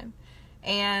doing.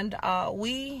 And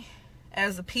we,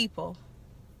 as a people,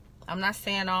 I'm not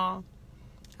saying all.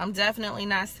 I'm definitely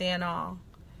not saying all.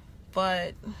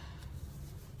 But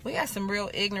we got some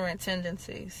real ignorant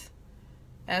tendencies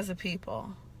as a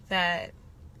people that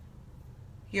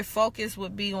your focus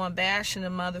would be on bashing the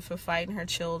mother for fighting her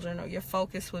children, or your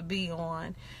focus would be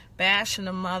on bashing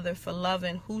the mother for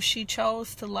loving who she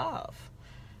chose to love.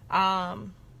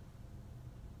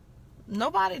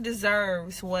 Nobody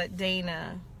deserves what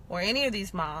Dana or any of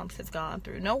these moms have gone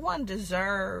through. No one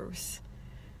deserves,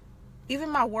 even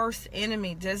my worst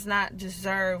enemy does not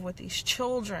deserve what these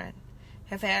children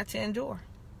have had to endure.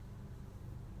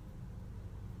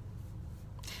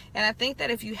 And I think that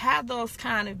if you have those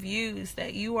kind of views,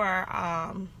 that you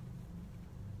are,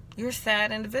 you're a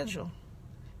sad individual.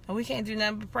 And we can't do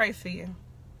nothing but pray for you.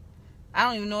 I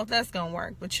don't even know if that's going to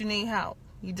work, but you need help.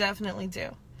 You definitely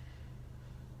do.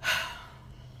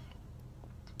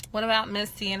 What about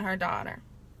Misty and her daughter?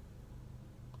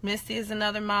 Misty is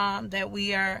another mom that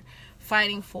we are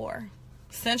fighting for.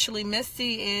 Essentially,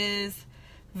 Misty is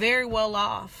very well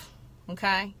off.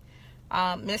 Okay?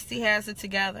 Misty has it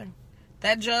together.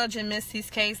 That judge in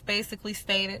Misty's case basically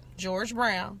stated, George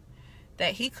Brown,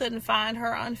 that he couldn't find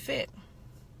her unfit,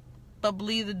 but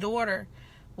believed the daughter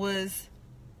was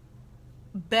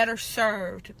better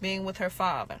served being with her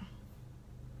father.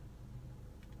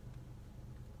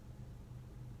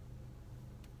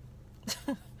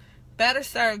 Better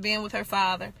served being with her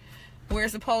father,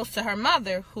 whereas opposed to her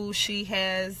mother, who she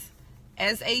has,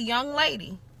 as a young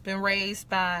lady, been raised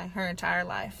by her entire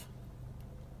life.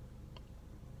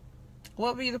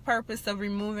 What would be the purpose of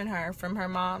removing her from her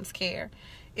mom's care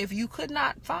if you could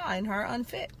not find her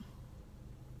unfit?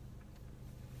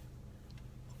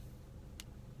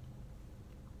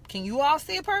 Can you all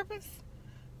see a purpose?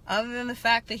 Other than the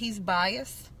fact that he's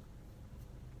biased?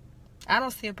 I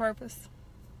don't see a purpose.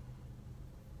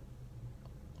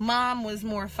 mom was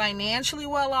more financially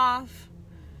well off,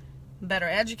 better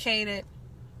educated,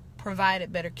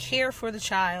 provided better care for the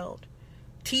child.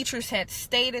 Teachers had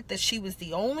stated that she was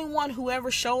the only one who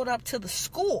ever showed up to the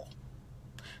school.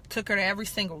 Took her to every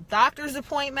single doctor's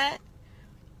appointment.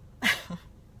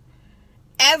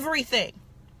 Everything.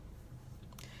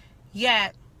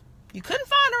 Yet, you couldn't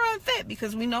find her unfit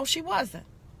because we know she wasn't.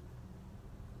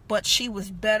 But she was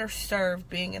better served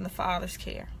being in the father's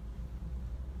care.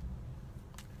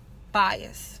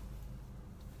 Bias.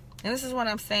 And this is what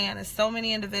I'm saying, is so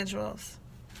many individuals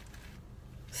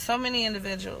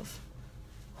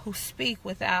who speak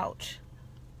without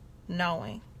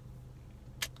knowing.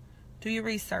 Do your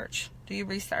research.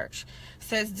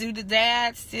 Says, do the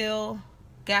dad still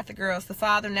got the girls? The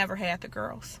father never had the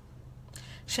girls.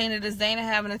 Shayna, does Dana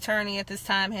have an attorney at this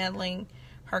time handling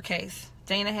her case?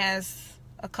 Dana has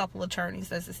a couple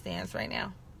attorneys as it stands right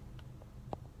now.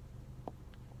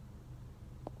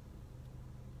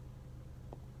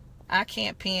 I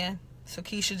can't pin, so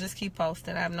Keisha, just keep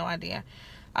posting. I have no idea.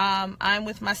 I'm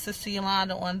with my sister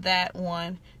Yolanda on that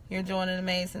one. You're doing an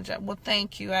amazing job. Well,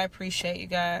 thank you. I appreciate you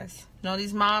guys. No,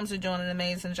 these moms are doing an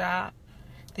amazing job.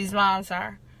 These moms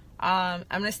are. I'm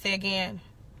going to say again,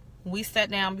 we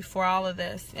sat down before all of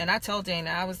this, and I told Dana,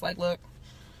 I was like, look,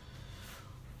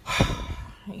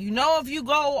 you know, if you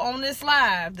go on this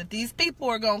live, that these people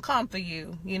are going to come for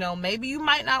you. You know, maybe you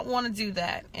might not want to do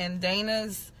that. And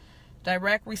Dana's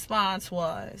direct response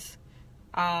was,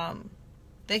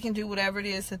 they can do whatever it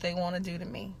is that they want to do to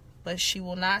me, but she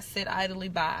will not sit idly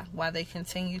by while they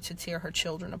continue to tear her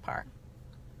children apart.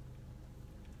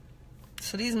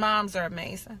 So these moms are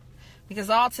amazing, because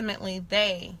ultimately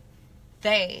they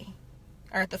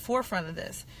are at the forefront of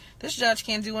this. This judge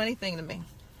can't do anything to me.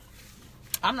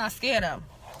 I'm not scared of him.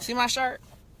 See my shirt?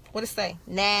 What it say?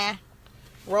 Nah.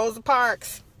 Rosa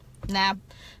Parks. Nah,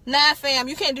 fam,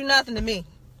 you can't do nothing to me,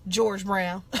 George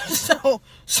Brown.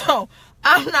 So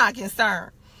I'm not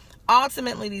concerned.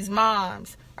 Ultimately, these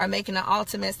moms are making an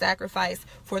ultimate sacrifice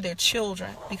for their children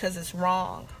because it's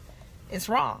wrong. It's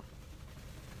wrong.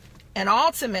 And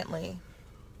ultimately,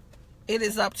 it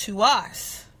is up to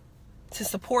us to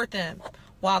support them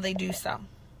while they do so.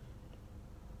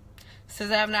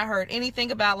 Says, I have not heard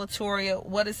anything about Latoria.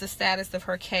 What is the status of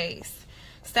her case?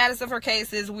 Status of her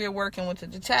case is we're working with the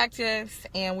detectives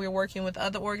and we're working with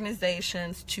other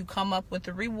organizations to come up with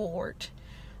a reward.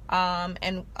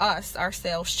 And us,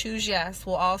 ourselves, Choose Yes,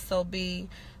 will also be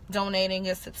donating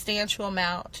a substantial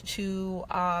amount to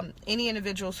any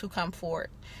individuals who come forward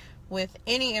with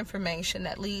any information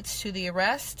that leads to the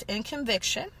arrest and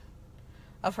conviction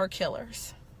of her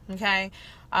killers. Okay?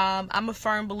 I'm a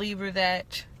firm believer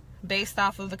that, based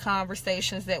off of the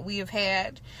conversations that we have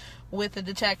had with the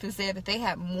detectives there, that they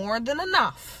have more than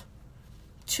enough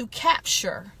to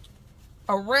capture,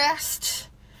 arrest,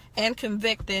 and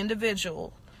convict the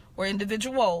individual or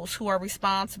individuals who are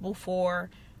responsible for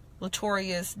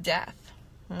Latoria's death.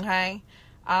 Okay?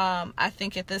 I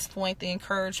think at this point the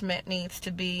encouragement needs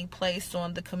to be placed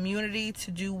on the community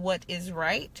to do what is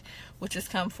right, which is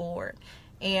come forward.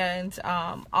 And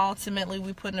ultimately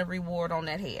we put in a reward on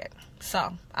that head.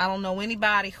 So I don't know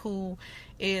anybody who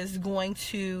is going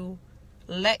to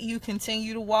let you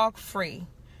continue to walk free,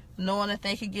 knowing that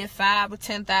they could get $5,000 or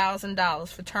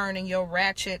 $10,000 for turning your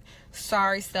ratchet,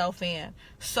 sorry self in.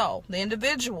 So the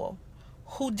individual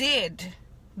who did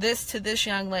this to this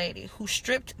young lady, who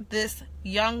stripped this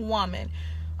young woman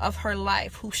of her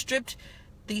life, who stripped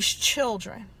these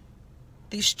children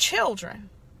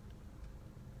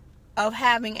of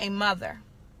having a mother,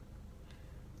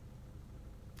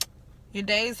 your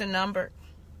days are numbered.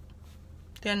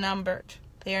 They're numbered.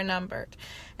 They are numbered.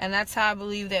 And that's how I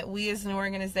believe that we as an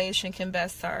organization can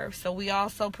best serve. So we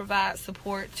also provide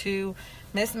support to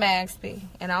Miss Magsby.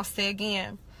 And I'll say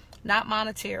again, not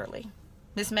monetarily.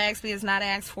 Miss Magsby has not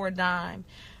asked for a dime.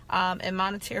 And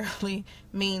monetarily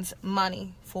means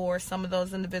money for some of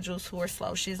those individuals who are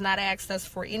slow. She's not asked us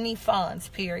for any funds,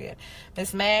 period.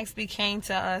 Miss Magsby came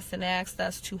to us and asked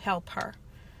us to help her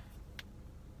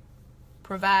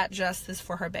provide justice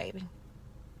for her baby.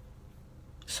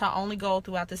 It's her only goal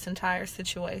throughout this entire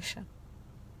situation.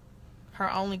 Her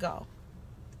only goal.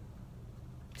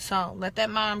 So let that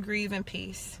mom grieve in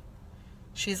peace.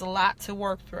 She's a lot to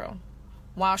work through,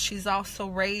 while she's also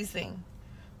raising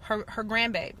her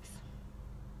grandbabies,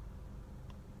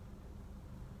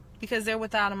 because they're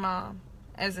without a mom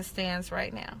as it stands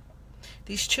right now.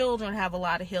 These children have a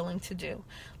lot of healing to do.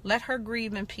 Let her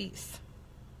grieve in peace.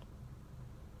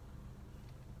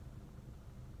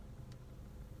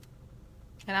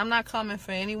 And I'm not coming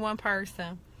for any one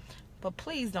person, but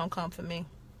please don't come for me.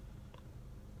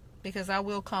 Because I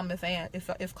will come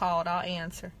if called. I'll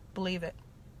answer. Believe it.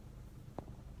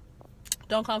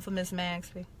 Don't come for Miss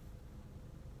Magsby.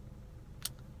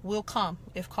 Will come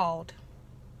if called.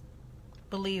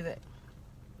 Believe it.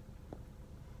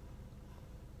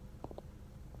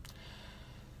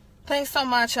 Thanks so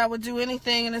much. I would do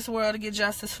anything in this world to get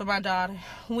justice for my daughter.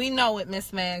 We know it,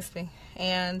 Miss Magsby.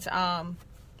 And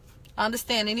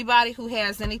understand, anybody who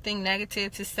has anything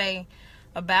negative to say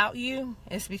about you,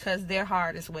 it's because their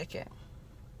heart is wicked.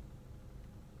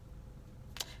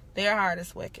 Their heart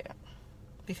is wicked.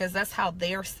 Because that's how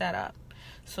they're set up.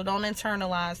 So don't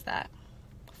internalize that.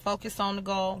 Focus on the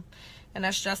goal, and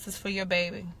that's justice for your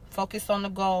baby. Focus on the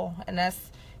goal, and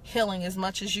that's healing as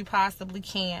much as you possibly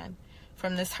can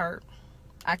from this hurt.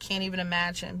 I can't even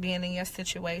imagine being in your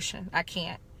situation. I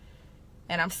can't.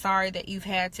 And I'm sorry that you've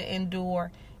had to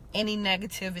endure any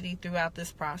negativity throughout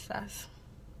this process.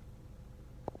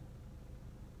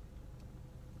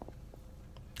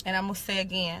 And I'm going to say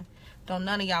again, don't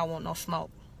none of y'all want no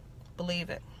smoke. Believe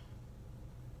it.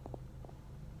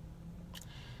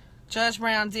 Judge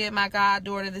Brown did my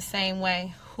goddaughter the same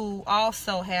way, who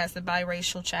also has a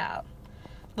biracial child.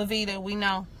 Levita, we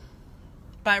know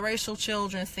biracial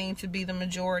children seem to be the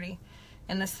majority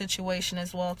in the situation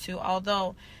as well too.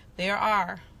 Although there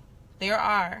are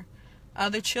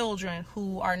other children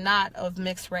who are not of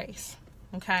mixed race.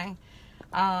 Okay,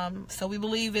 so we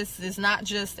believe it's not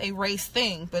just a race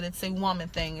thing, but it's a woman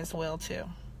thing as well too.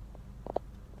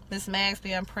 Miss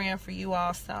Magsby, I'm praying for you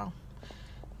also.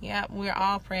 Yeah, we're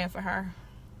all praying for her.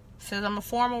 Says, I'm a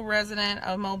former resident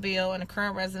of Mobile and a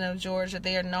current resident of Georgia.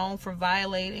 They are known for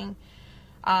violations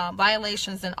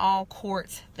in all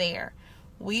courts there.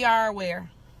 We are aware.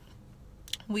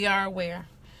 We are aware.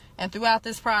 And throughout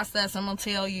this process, I'm going to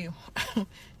tell you,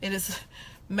 it has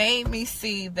made me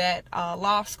see that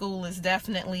law school is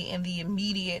definitely in the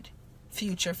immediate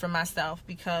future for myself,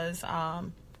 because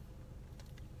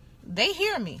they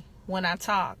hear me when I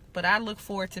talk, but I look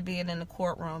forward to being in the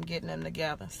courtroom getting them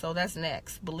together. So that's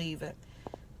next. Believe it.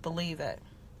 Believe it.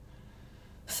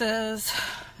 Says,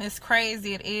 it's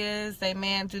crazy. It is.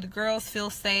 Amen. Do the girls feel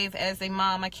safe? As a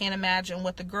mom, I can't imagine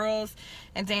what the girls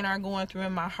and Dana are going through,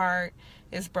 and my heart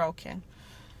is broken.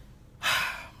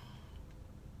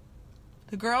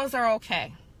 The girls are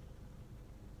okay.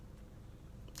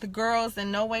 The girls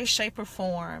in no way, shape, or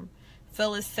form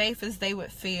feel as safe as they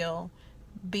would feel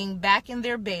being back in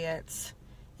their beds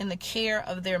in the care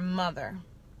of their mother.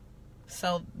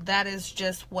 So that is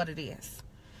just what it is.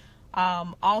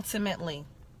 Ultimately,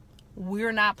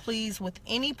 we're not pleased with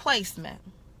any placement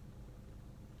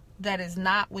that is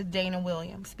not with Dana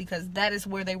Williams, because that is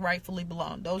where they rightfully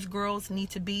belong. Those girls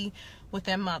need to be with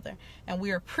their mother. And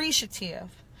we're appreciative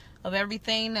of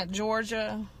everything that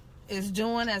Georgia is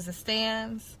doing as it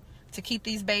stands to keep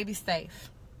these babies safe.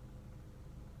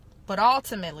 But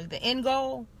ultimately, the end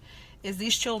goal is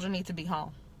these children need to be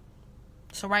home.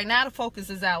 So right now the focus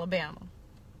is Alabama.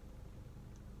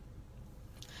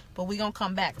 But we're going to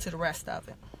come back to the rest of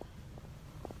it.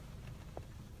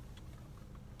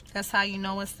 That's how you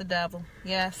know it's the devil.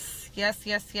 Yes, yes,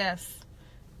 yes, yes.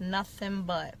 Nothing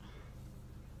but.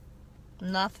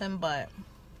 Nothing but.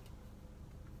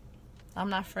 I'm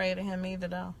not afraid of him either,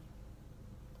 though.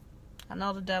 I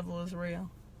know the devil is real.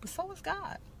 But so is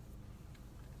God.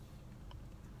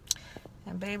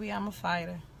 And baby, I'm a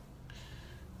fighter.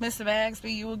 Miss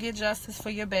Magsby, you will get justice for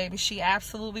your baby. She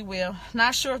absolutely will.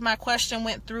 Not sure if my question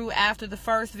went through after the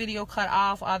first video cut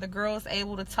off. Are the girls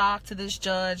able to talk to this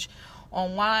judge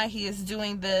on why he is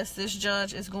doing this? This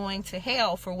judge is going to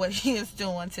hell for what he is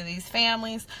doing to these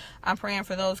families. I'm praying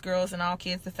for those girls and all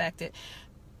kids affected.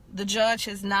 The judge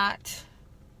has not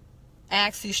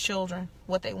asked these children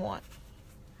what they want.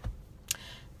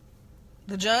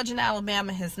 The judge in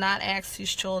Alabama has not asked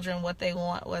these children what they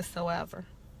want whatsoever.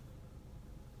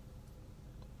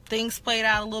 Things played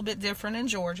out a little bit different in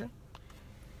Georgia.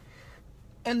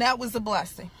 And that was a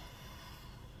blessing.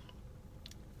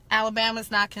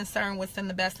 Alabama's not concerned with in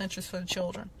the best interest for the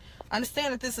children.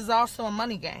 Understand that this is also a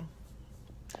money game.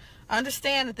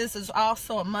 Understand that this is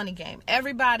also a money game.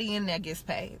 Everybody in there gets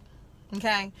paid.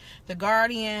 Okay? The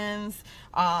guardians,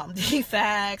 the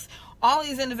facts, all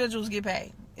these individuals get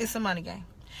paid. It's a money game.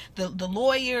 The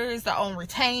lawyers, the on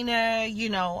retainer, you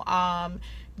know,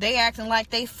 they acting like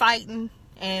they fighting,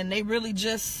 and they really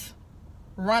just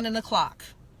running the clock.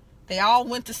 They all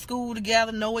went to school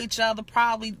together, know each other,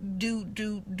 probably do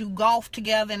golf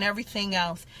together and everything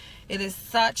else. It is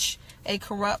such a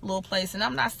corrupt little place. And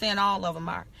I'm not saying all of them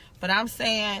are, but I'm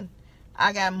saying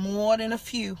I got more than a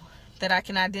few that I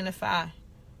can identify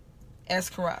as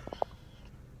corrupt.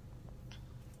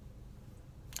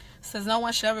 Says, no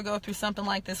one should ever go through something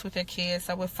like this with their kids.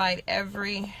 I would fight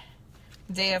every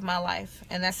day of my life.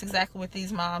 And that's exactly what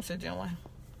these moms are doing.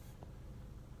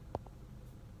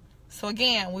 So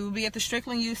again, we will be at the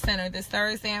Strickland Youth Center this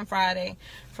Thursday and Friday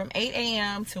from 8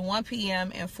 a.m. to 1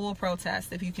 p.m. in full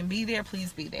protest. If you can be there,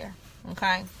 please be there.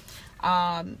 Okay?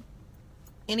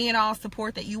 Any and all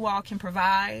support that you all can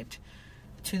provide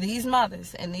to these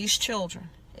mothers and these children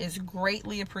is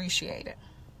greatly appreciated.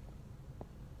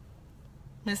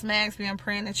 Miss Magsby, I'm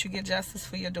praying that you get justice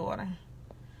for your daughter.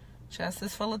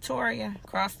 Justice for Latoria.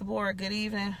 Across the board. Good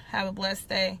evening. Have a blessed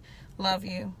day. Love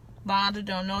you. Vonda,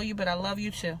 don't know you, but I love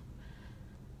you too.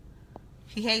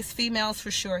 He hates females for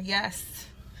sure. Yes.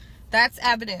 That's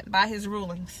evident by his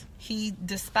rulings. He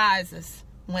despises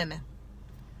women.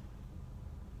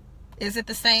 Is it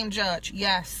the same judge?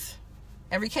 Yes.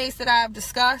 Every case that I've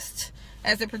discussed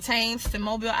as it pertains to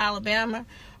Mobile, Alabama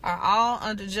are all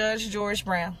under Judge George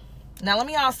Brown. Now, let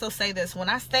me also say this. When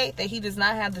I state that he does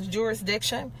not have the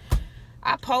jurisdiction,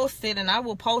 I posted, and I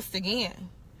will post again,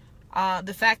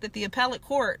 the fact that the appellate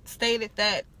court stated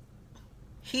that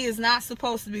he is not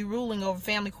supposed to be ruling over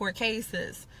family court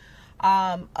cases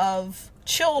of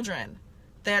children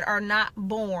that are not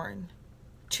born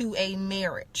to a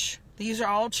marriage. These are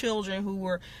all children who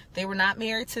were not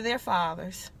married to their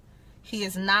fathers. He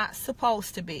is not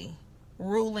supposed to be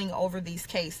ruling over these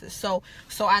cases. So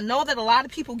I know that a lot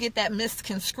of people get that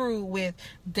misconstrued with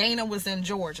Dana was in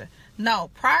Georgia.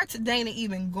 No, prior to Dana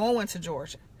even going to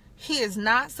Georgia, he is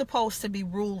not supposed to be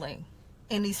ruling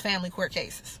in these family court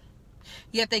cases.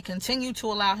 Yet they continue to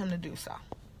allow him to do so.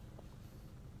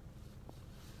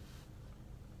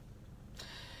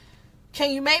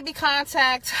 Can you maybe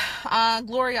contact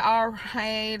Gloria R.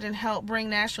 Hyde and help bring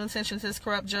national attention to this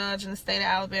corrupt judge in the state of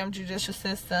Alabama judicial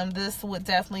system? This would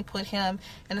definitely put him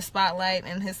in the spotlight,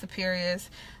 and his superiors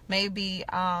maybe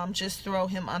just throw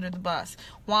him under the bus.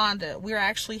 Wanda, we're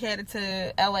actually headed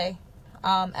to LA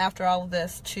after all of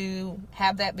this to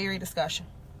have that very discussion.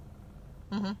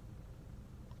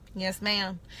 Yes,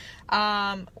 ma'am.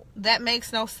 That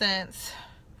makes no sense.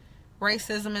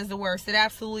 Racism is the worst. It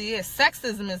absolutely is.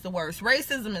 Sexism is the worst.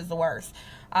 Racism is the worst.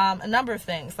 A number of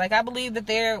things. Like, I believe that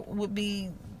the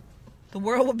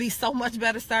world would be so much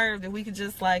better served if we could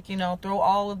just, like, throw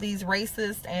all of these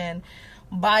racist and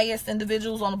biased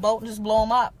individuals on a boat and just blow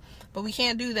them up. But we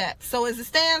can't do that. So as it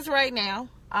stands right now,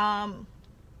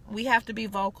 we have to be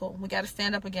vocal. We got to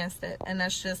stand up against it. And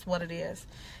that's just what it is.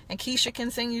 And Keisha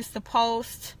continues to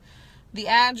post the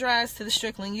address to the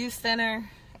Strickland Youth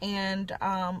Center. And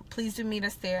please do meet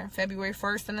us there February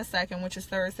 1st and the 2nd, which is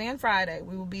Thursday and Friday.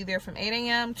 We will be there from 8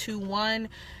 a.m. to 1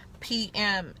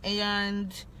 p.m.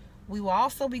 And we will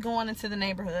also be going into the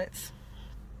neighborhoods.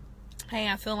 Hey,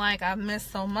 I feel like I've missed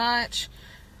so much.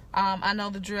 I know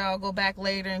the drill. I'll go back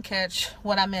later and catch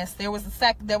what I missed. There was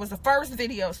the first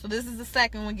video, so this is the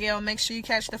second one, Gail. Make sure you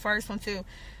catch the first one too.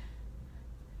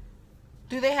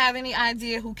 Do they have any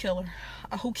idea who killed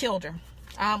her?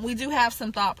 We do have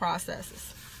some thought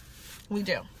processes. We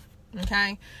do.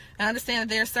 Okay? I understand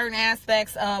that there are certain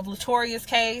aspects of Latoria's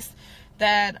case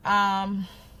that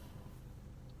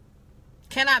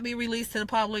cannot be released to the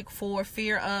public for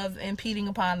fear of impeding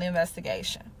upon the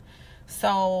investigation.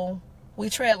 So we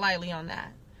tread lightly on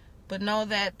that. But know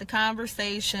that the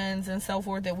conversations and so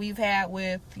forth that we've had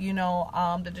with,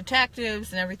 the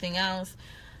detectives and everything else,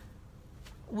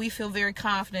 we feel very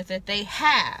confident that they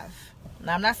have.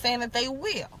 Now, I'm not saying that they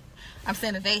will. I'm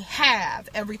saying that they have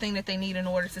everything that they need in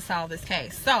order to solve this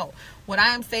case. So, what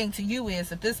I am saying to you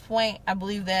is, at this point, I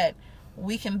believe that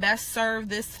we can best serve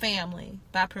this family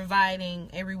by providing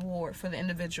a reward for the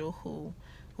individual who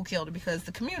killed her, because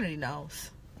the community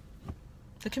knows.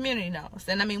 The community knows.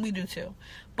 And I mean, we do too.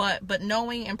 But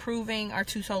knowing and proving are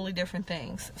two totally different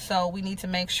things. So we need to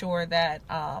make sure that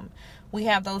we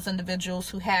have those individuals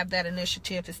who have that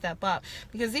initiative to step up.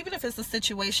 Because even if it's a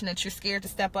situation that you're scared to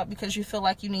step up because you feel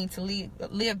like you need to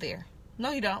live there.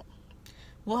 No, you don't.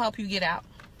 We'll help you get out.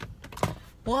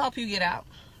 We'll help you get out.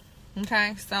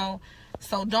 Okay? So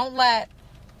don't let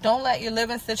your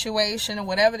living situation or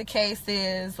whatever the case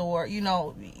is, or,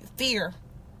 fear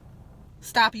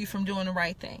stop you from doing the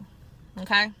right thing.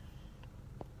 Okay?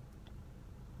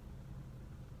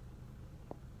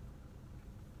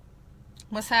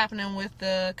 What's happening with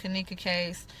the Kanika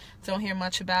case? Don't hear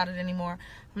much about it anymore.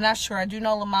 I'm not sure. I do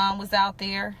know Lamont was out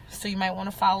there, so you might want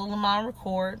to follow Lamont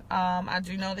Record. I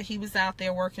do know that he was out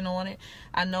there working on it.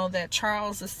 I know that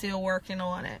Charles is still working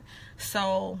on it.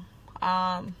 So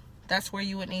that's where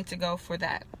you would need to go for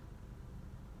that.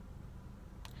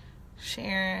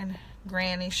 Sharon,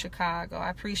 Granny, Chicago. I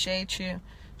appreciate you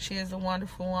She is a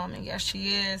wonderful woman. Yes,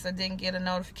 she is. I didn't get a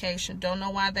notification. Don't know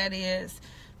why that is.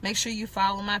 Make sure you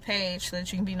follow my page so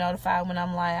that you can be notified when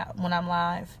I'm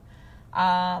live.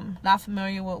 Not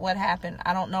familiar with what happened.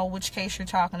 I don't know which case you're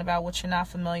talking about, what you're not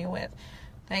familiar with.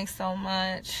 Thanks so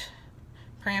much.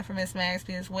 Praying for Miss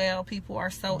Magsby as well. People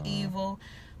are so evil.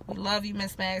 We love you,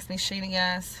 Miss Magsby. Sheena,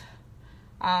 yes.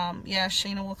 Yeah,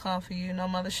 Sheena will come for you. No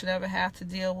mother should ever have to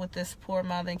deal with this poor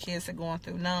mother and kids are going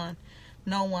through. None.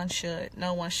 No one should.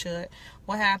 No one should.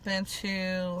 What happened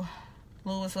to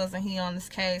Lewis? Wasn't he on this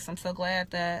case? I'm so glad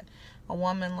that a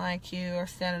woman like you are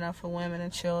standing up for women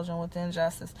and children with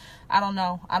injustice. I don't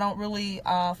know. I don't really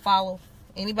follow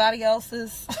anybody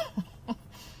else's.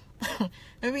 Let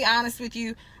me be honest with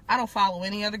you. I don't follow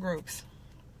any other groups.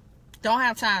 Don't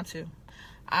have time to.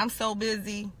 I'm so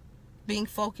busy being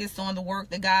focused on the work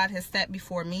that God has set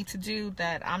before me to do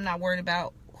that I'm not worried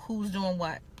about who's doing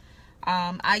what.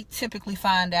 I typically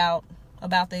find out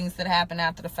about things that happen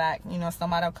after the fact. You know,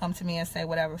 somebody will come to me and say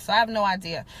whatever. So I have no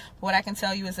idea. What I can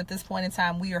tell you is at this point in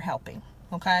time, we are helping.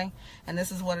 Okay? And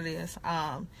this is what it is.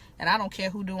 And I don't care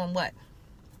who doing what.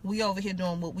 We over here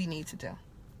doing what we need to do.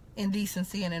 In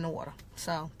decency and in order.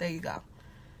 So, there you go.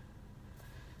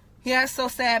 Yeah, it's so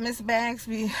sad, Miss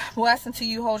Magsby. Blessing to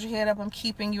you. Hold your head up. I'm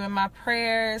keeping you in my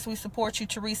prayers. We support you,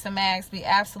 Teresa Magsby.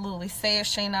 Absolutely. Say it,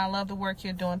 Shayna. I love the work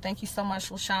you're doing. Thank you so much,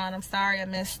 LaShawn. I'm sorry I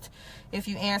missed if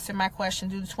you answered my question.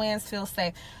 Do the twins feel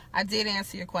safe? I did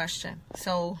answer your question.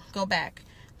 So, go back.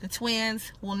 The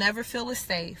twins will never feel as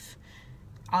safe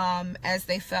as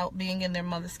they felt being in their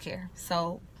mother's care.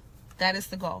 So, that is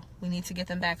the goal. We need to get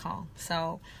them back home.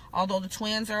 So, although the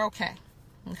twins are okay,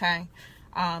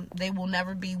 they will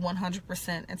never be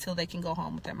 100% until they can go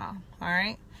home with their mom. All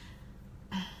right?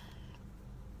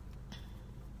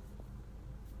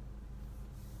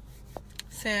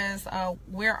 Says,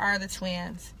 where are the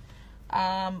twins?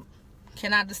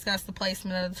 Cannot discuss the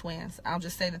placement of the twins. I'll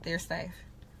just say that they're safe.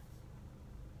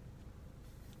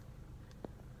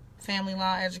 Family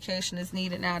law education is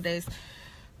needed nowadays.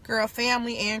 Girl,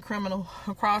 family and criminal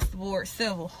across the board,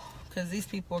 civil, because these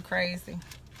people are crazy.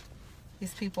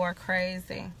 These people are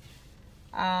crazy.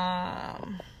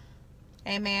 Amen.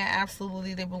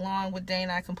 Absolutely. They belong with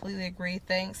Dana. I completely agree.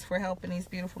 Thanks for helping these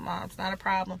beautiful moms. Not a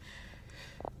problem.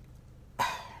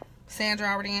 Sandra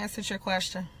already answered your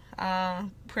question.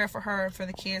 Prayer for her and for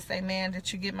the kids. Amen.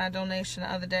 Did you get my donation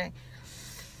the other day?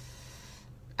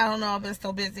 I don't know. I've been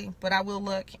so busy. But I will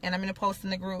look. And I'm going to post in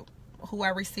the group who I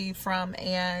received from.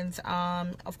 And,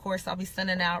 of course, I'll be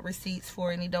sending out receipts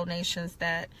for any donations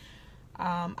that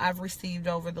I've received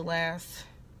over the last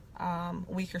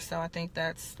week or so. I think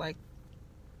that's like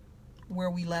where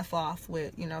we left off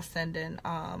with, sending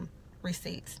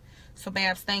receipts. So,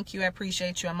 Babs, thank you. I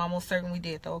appreciate you. I'm almost certain we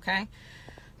did, though, okay?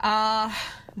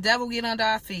 Devil get under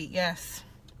our feet. Yes.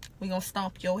 We gonna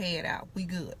stomp your head out. We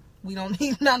good. We don't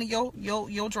need none of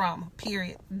your drama.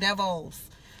 Period. Devils.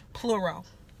 Plural.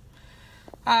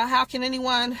 How can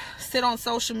anyone sit on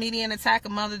social media and attack a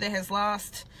mother that has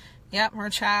lost her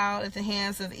child at the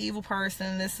hands of an evil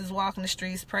person? This is walking the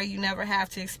streets. Pray you never have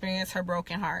to experience her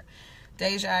broken heart.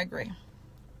 Deja, I agree.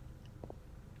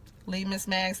 Leave Miss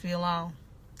Magsby alone.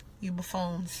 You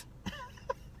buffoons.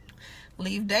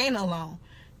 Leave Dana alone.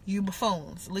 You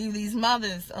buffoons. Leave these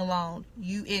mothers alone.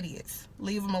 You idiots.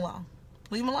 Leave them alone.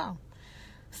 Leave them alone.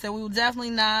 So we were definitely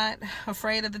not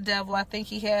afraid of the devil. I think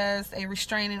he has a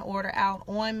restraining order out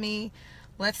on me.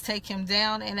 Let's take him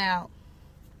down and out.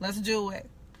 Let's do it.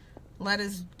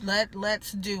 Let's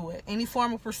do it. Any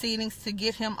form of proceedings to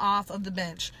get him off of the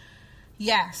bench.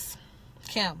 Yes,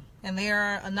 Kim. And there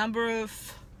are a number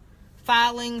of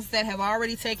filings that have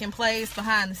already taken place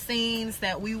behind the scenes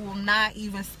that we will not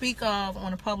even speak of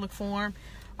on a public forum.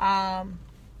 But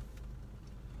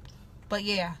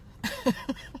yeah.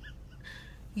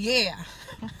 Yeah.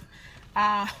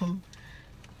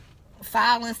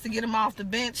 Filings to get him off the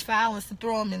bench, filings to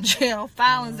throw him in jail,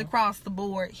 filings across the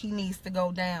board. He needs to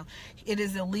go down. It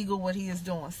is illegal what he is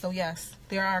doing. So yes,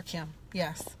 there are, Kim.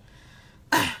 Yes.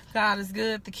 God is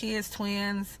good. The kids,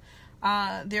 twins,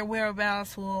 their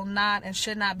whereabouts will not and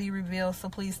should not be revealed. So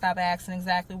please stop asking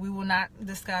exactly. We will not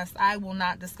discuss. I will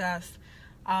not discuss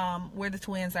where the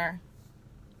twins are.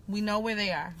 We know where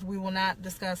they are. We will not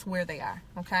discuss where they are.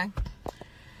 Okay?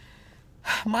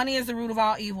 Money is the root of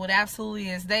all evil. It absolutely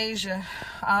is, Deja.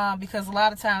 Because a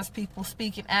lot of times people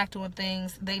speak and act on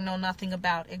things they know nothing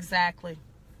about. Exactly.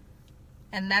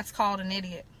 And that's called an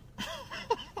idiot.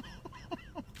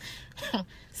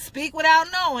 Speak without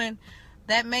knowing.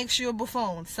 That makes you a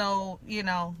buffoon. So,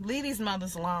 leave these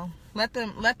mothers alone. Let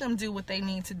them do what they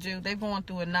need to do. They're going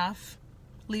through enough.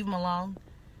 Leave them alone.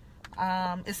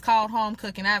 It's called home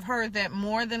cooking. I've heard that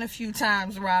more than a few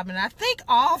times, Robin. I think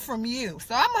all from you.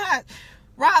 So I'm going to have,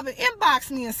 Robin, inbox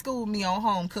me and school me on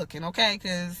home cooking, okay?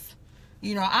 Because,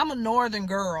 you know, I'm a northern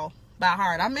girl by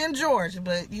heart. I'm in Georgia,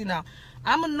 but, you know,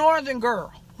 I'm a northern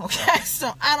girl, okay?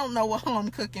 So I don't know what home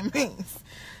cooking means.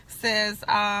 Says,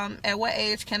 at what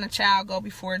age can a child go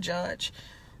before a judge?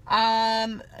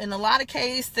 In a lot of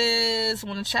cases,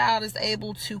 when a child is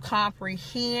able to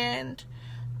comprehend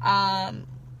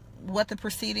what the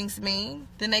proceedings mean,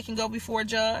 then they can go before a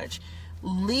judge.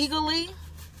 Legally,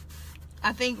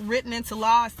 I think written into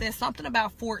law, it says something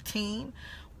about 14,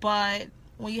 but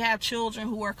when you have children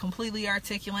who are completely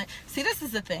articulate, see, this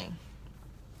is the thing.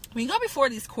 When you go before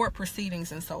these court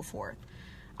proceedings and so forth,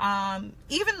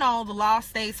 even though the law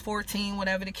states 14,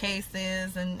 whatever the case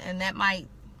is, and that might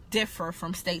differ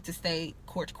from state to state,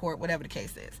 court to court, whatever the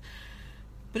case is.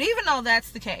 But even though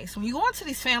that's the case, when you go into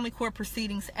these family court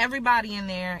proceedings, everybody in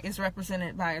there is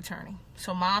represented by an attorney.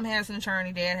 So mom has an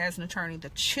attorney, dad has an attorney, the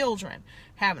children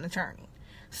have an attorney.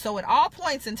 So at all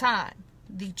points in time,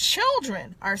 the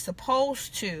children are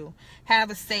supposed to have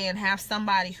a say and have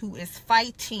somebody who is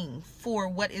fighting for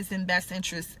what is in best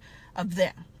interest of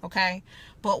them, okay?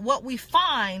 But what we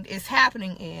find is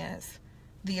happening is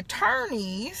the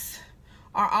attorneys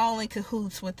are all in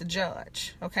cahoots with the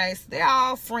judge, okay? So they're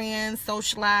all friends,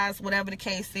 socialized, whatever the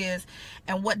case is.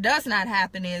 And what does not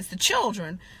happen is the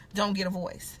children don't get a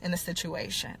voice in the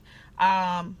situation.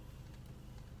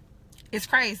 It's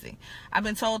crazy. I've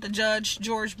been told that Judge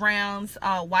George Brown's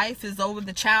wife is over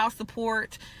the child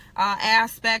support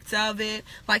aspect of it.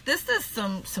 Like, this is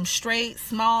some straight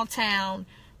small town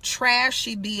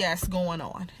trashy BS going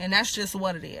on, and that's just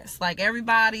what it is. Like,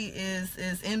 everybody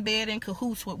is in bed in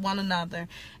cahoots with one another,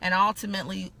 and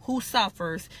ultimately who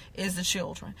suffers is the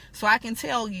children. So I can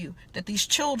tell you that these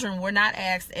children were not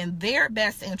asked, and their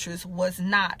best interest was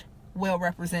not well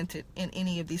represented in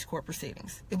any of these court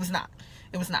proceedings. It was not.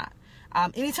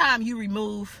 Anytime you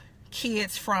remove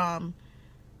kids from,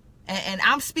 and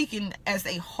I'm speaking as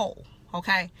a whole,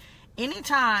 okay?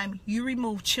 Anytime you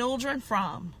remove children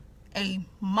from a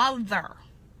mother,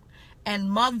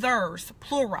 and mothers,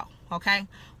 plural, okay?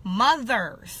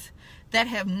 Mothers that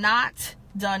have not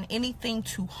done anything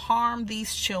to harm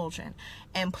these children,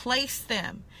 and place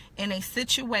them in a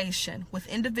situation with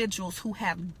individuals who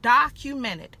have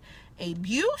documented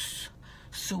abuse,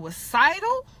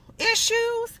 suicidal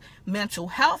issues, mental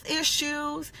health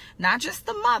issues, not just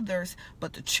the mothers,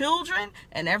 but the children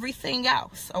and everything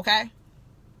else, okay?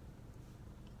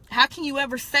 How can you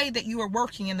ever say that you are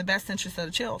working in the best interest of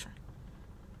the children?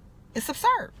 It's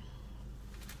absurd.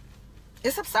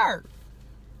 It's absurd.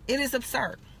 It is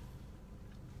absurd.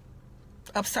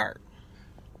 Absurd.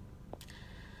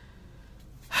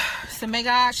 So may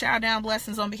God shower down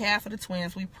blessings on behalf of the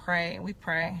twins. We pray. We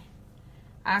pray.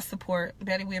 I support.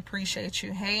 Betty, we appreciate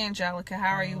you. Hey, Angelica,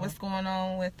 how are you? What's going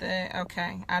on with it?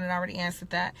 Okay, I did already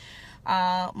answered that.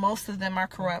 Most of them are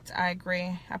corrupt. I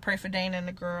agree. I pray for Dana and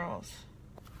the girls.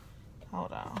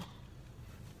 Hold on.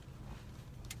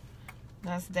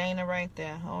 That's Dana right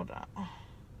there. Hold on.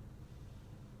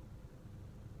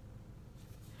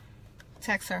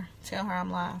 Text her. Tell her I'm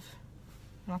live.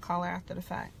 I'll call her after the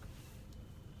fact.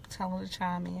 Tell her to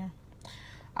chime in.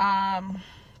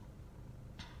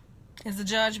 Is the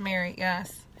judge married?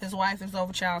 Yes. His wife is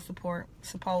over child support,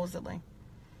 supposedly.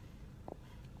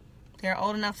 They're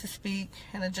old enough to speak,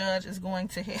 and the judge is going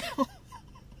to hell.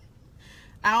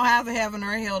 I don't have a heaven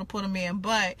or a hell to put him in,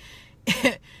 but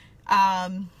if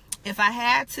I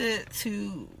had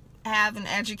to have an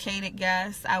educated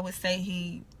guess, I would say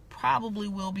he probably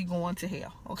will be going to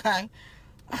hell, okay?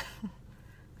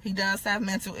 He does have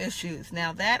mental issues.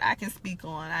 Now, that I can speak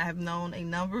on. I have known a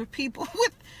number of people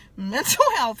with mental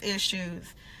health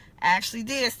issues. I actually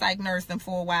did psych nurse them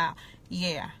for a while.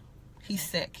 Yeah, he's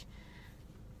sick.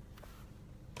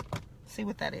 See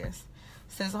what that is.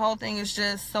 Says the whole thing is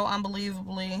just so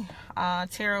unbelievably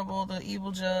terrible. The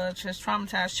evil judge has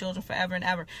traumatized children forever and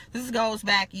ever. This goes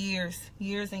back years and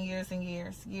years and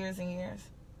years and years.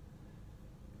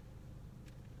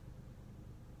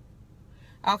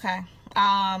 Okay.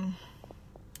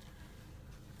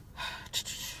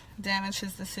 Damage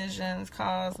his decisions,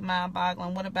 cause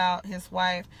mind-boggling. What about his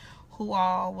wife, who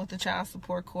all with the child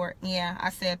support court? Yeah, I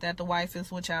said that the wife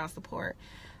is with child support.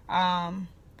 Are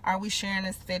we sharing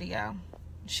this video?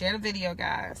 Share the video,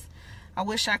 guys. I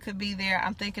wish I could be there.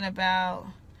 I'm thinking about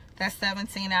that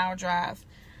 17-hour drive.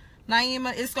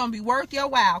 Naima, it's going to be worth your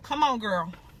while. Come on,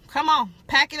 girl. Come on.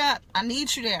 Pack it up. I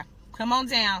need you there. Come on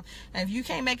down. And if you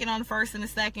can't make it on the 1st and the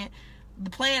 2nd, the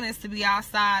plan is to be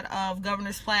outside of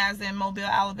Governor's Plaza in Mobile,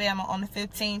 Alabama on the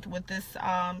 15th with this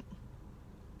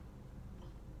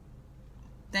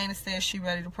Dana says she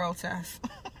ready to protest.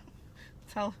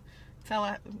 tell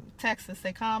her, Texas,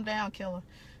 say calm down, killer.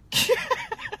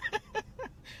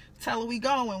 Tell her we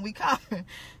going, we coming.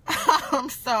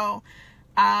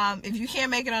 If you can't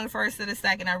make it on the 1st or the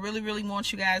 2nd, I really, really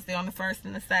want you guys there on the 1st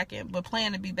and the 2nd, but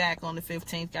plan to be back on the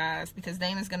 15th, guys, because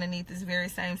Dana's going to need this very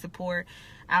same support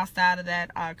outside of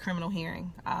that criminal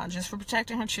hearing, just for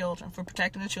protecting her children, for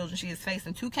protecting the children. She is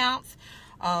facing 2 counts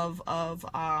of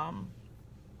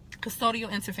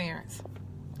custodial interference.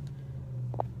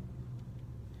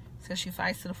 So she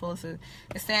fights to the fullest.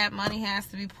 It's sad money has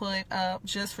to be put up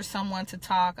just for someone to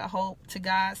talk. I hope to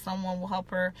God someone will help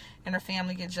her and her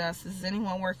family get justice. Is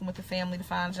anyone working with the family to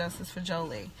find justice for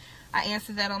Jolie? I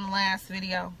answered that on the last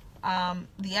video.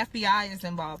 The FBI is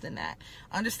involved in that.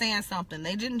 Understand something.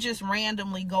 They didn't just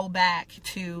randomly go back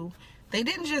to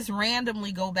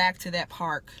that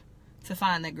park to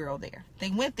find that girl there. They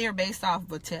went there based off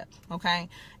of a tip, okay?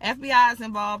 FBI is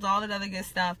involved, all that other good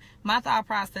stuff. My thought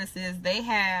process is they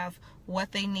have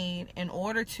what they need in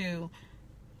order to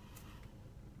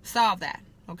solve that,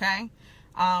 okay?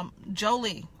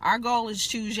 Jolie, our goal is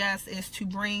to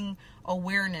bring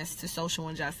awareness to social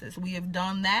injustice. We have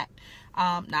done that.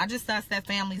 Not just us, that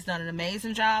family's done an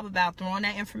amazing job about throwing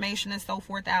that information and so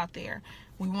forth out there.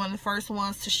 We were one of the first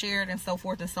ones to share it and so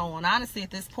forth and so on. Honestly,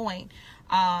 at this point,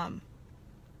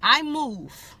 I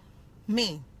move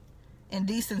me in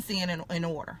decency and in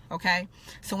order, okay?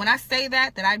 So when I say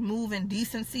that I move in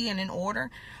decency and in order,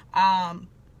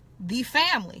 the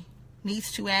family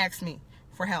needs to ask me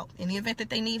for help. In the event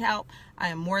that they need help, I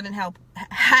am more than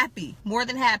happy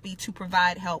to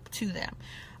provide help to them.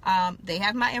 They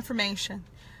have my information.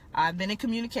 I've been in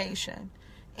communication,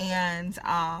 and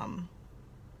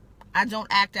I don't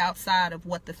act outside of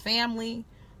what the family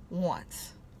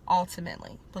wants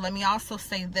ultimately. But let me also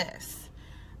say this.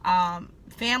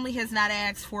 Family has not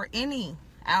asked for any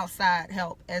outside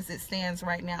help as it stands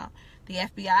right now. The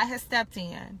FBI has stepped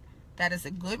in. That is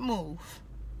a good move.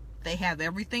 They have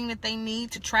everything that they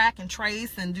need to track and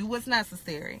trace and do what's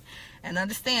necessary. And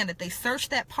understand that they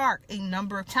searched that park a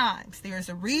number of times. There's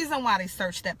a reason why they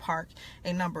searched that park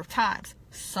a number of times.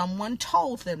 Someone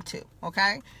told them to,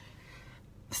 okay?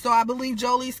 So I believe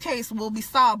Jolie's case will be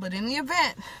solved. But in the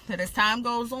event that as time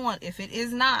goes on, if it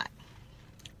is not,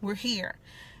 we're here.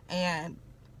 And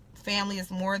family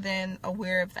is more than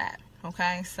aware of that,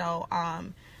 okay? So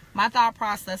my thought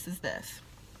process is this.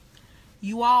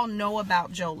 You all know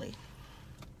about Jolie.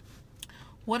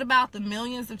 What about the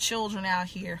millions of children out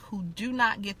here who do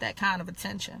not get that kind of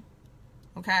attention?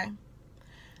 Okay?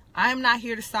 I am not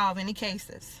here to solve any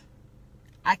cases.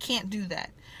 I can't do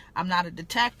that. I'm not a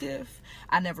detective.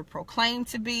 I never proclaimed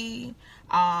to be.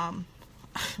 I'm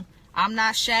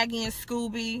not Shaggy and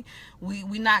Scooby. We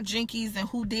not Jinkies and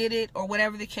Who Did It or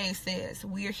whatever the case is.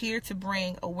 We are here to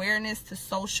bring awareness to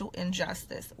social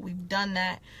injustice. We've done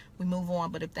that. We move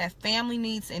on. But if that family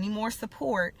needs any more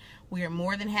support, we are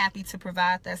more than happy to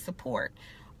provide that support.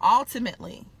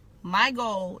 Ultimately, my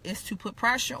goal is to put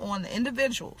pressure on the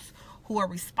individuals who are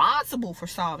responsible for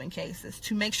solving cases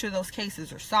to make sure those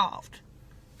cases are solved.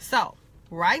 So,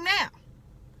 right now,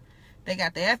 they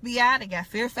got the FBI, they got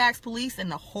Fairfax Police,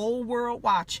 and the whole world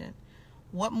watching.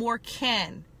 What more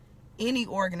can any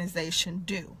organization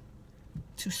do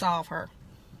to solve her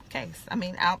case? I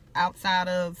mean, outside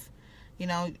of, you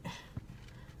know,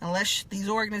 unless these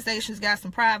organizations got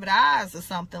some private eyes or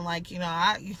something, like,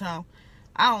 I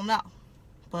don't know.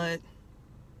 But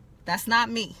that's not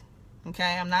me,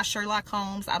 okay? I'm not Sherlock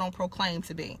Holmes. I don't proclaim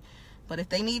to be. But if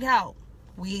they need help,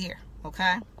 we here,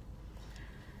 okay?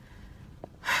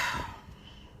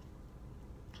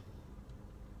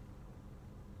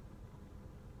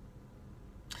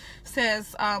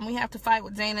 Says, we have to fight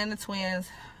with Dana and the twins,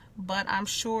 but I'm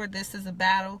sure this is a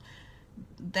battle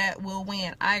that will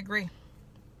win. I agree.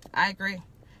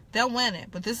 They'll win it,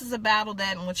 but this is a battle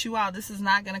that, and with you all, this is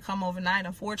not going to come overnight.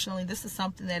 Unfortunately, this is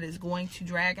something that is going to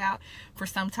drag out for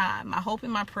some time. My hope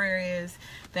and my prayer is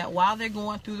that while they're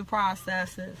going through the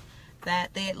processes,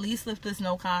 that they at least lift this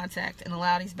no contact and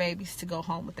allow these babies to go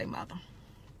home with their mother.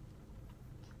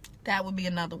 That would be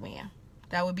another win.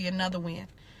 That would be another win.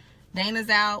 Dana's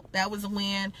out. That was a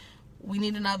win. We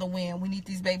need another win. We need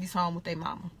these babies home with their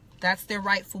mama. That's their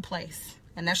rightful place.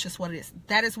 And that's just what it is.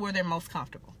 That is where they're most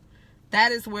comfortable.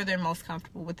 That is where they're most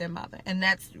comfortable with their mother. And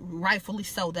that's rightfully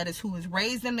so. That is who is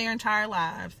raised them their entire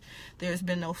lives. There's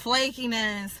been no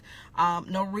flakiness,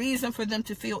 no reason for them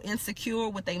to feel insecure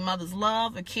with their mother's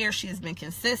love or care. She has been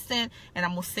consistent. And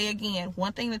I'm going to say again,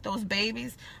 one thing that those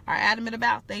babies are adamant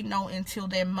about, they know until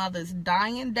their mother's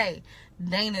dying day,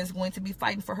 Dana is going to be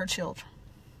fighting for her children.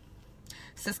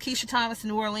 Says Keisha Thomas in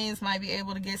New Orleans might be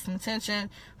able to get some attention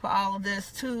for all of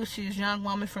this too. She's a young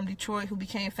woman from Detroit who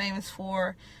became famous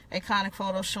for iconic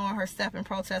photos showing her stepping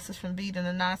protesters from beating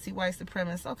the Nazi white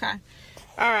supremacists. Okay.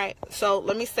 All right. So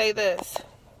let me say this.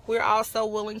 We're also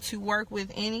willing to work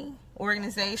with any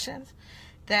organizations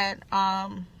that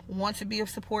want to be of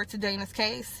support to Dana's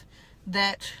case,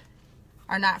 that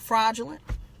are not fraudulent,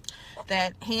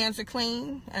 that hands are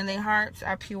clean and their hearts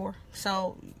are pure.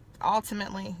 So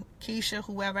ultimately, Keisha,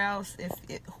 whoever else,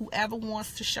 whoever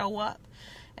wants to show up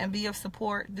and be of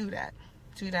support, do that.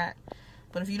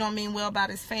 But if you don't mean well about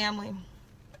his family,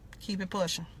 keep it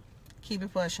pushing.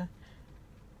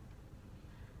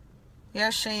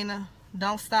 Yes, Shayna,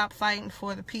 don't stop fighting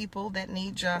for the people that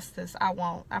need justice. I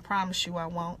won't. I promise you I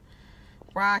won't.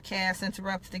 Broadcast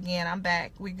interrupted again. I'm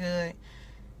back. We good.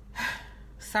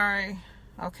 Sorry.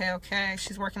 Okay.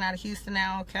 She's working out of Houston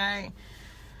now. Okay.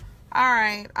 All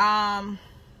right.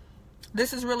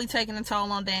 This is really taking a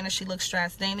toll on Dana. She looks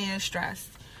stressed. Dana is stressed.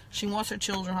 She wants her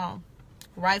children home.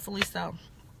 Rightfully so.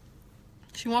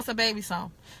 She wants her babies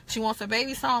home. She wants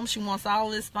all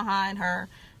this behind her.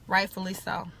 Rightfully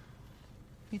so.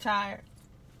 You tired?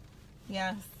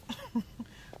 Yes.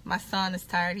 My son is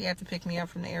tired. He had to pick me up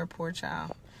from the airport,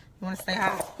 child. You want to say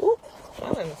hi? Ooh.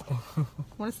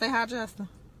 Want to say hi, Justin?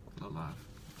 No lie.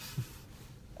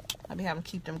 I be having to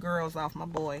keep them girls off my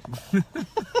boy.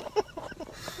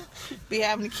 Be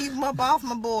having to keep them up off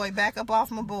my boy. Back up off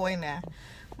my boy now.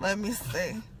 Let me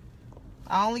see.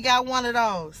 I only got one of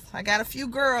those. I got a few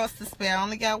girls to spare. I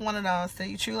only got one of those. So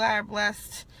you truly are a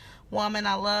blessed woman.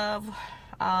 I love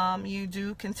you.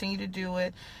 Do continue to do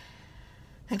it.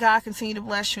 And God continue to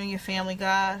bless you and your family.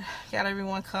 God got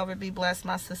everyone covered. Be blessed,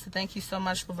 my sister. Thank you so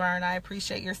much, Laverne. I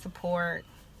appreciate your support.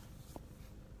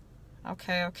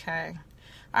 Okay.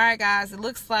 All right, guys. It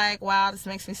looks like, wow, this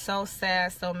makes me so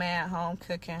sad, so mad. Home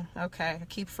cooking. Okay. I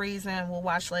keep freezing. We'll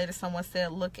watch later. Someone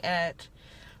said look at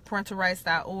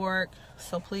parentalrights.org.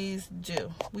 So please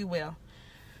do. We will.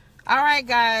 All right,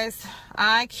 guys.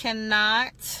 I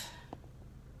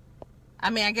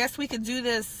guess we could do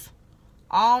this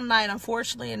all night.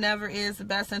 Unfortunately, it never is the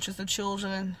best interest of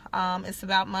children. It's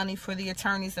about money for the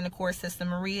attorneys in the court system.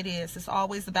 Marie, it is. It's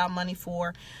always about money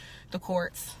for the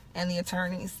courts and the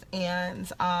attorneys. And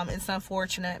it's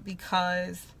unfortunate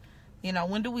because,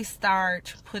 when do we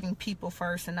start putting people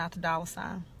first and not the dollar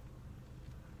sign?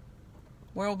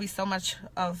 The world will be so much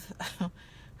of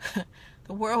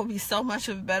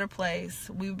a better place.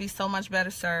 We would be so much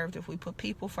better served if we put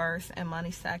people first and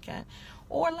money second,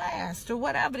 or last, or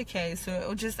whatever the case,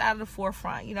 or just out of the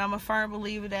forefront. I'm a firm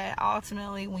believer that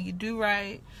ultimately when you do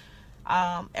right,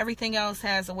 everything else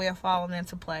has a way of falling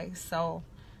into place. So,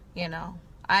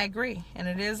 I agree. And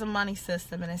it is a money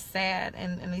system, and it's sad,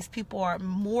 and these people are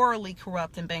morally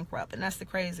corrupt and bankrupt, and that's the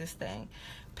craziest thing.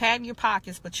 Patting your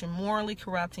pockets, but you're morally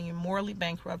corrupt and you're morally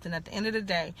bankrupt, and at the end of the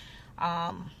day,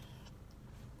 how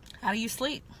do you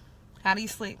sleep?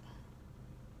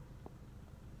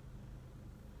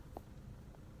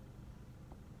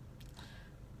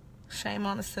 Shame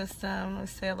on the system.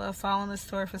 Let's say I love following this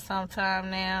story for some time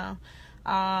now.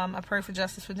 I pray for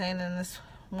justice for Dana and this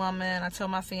woman. I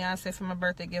told my fiance for my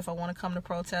birthday gift I want to come to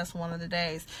protest one of the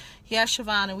days. Yes,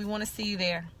 Shavana, we want to see you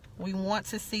there.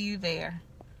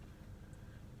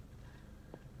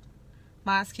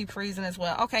 Mine keep freezing as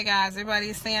well. Okay, guys, everybody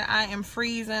is saying I am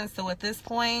freezing. So at this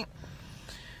point,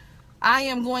 I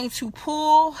am going to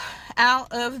pull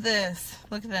out of this.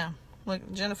 Look at them.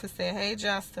 Look, Jennifer said, hey,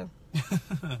 Justin.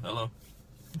 Hello.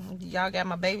 Y'all got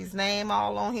my baby's name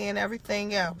all on here and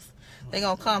everything else. They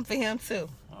gonna come for him too.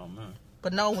 Oh, man.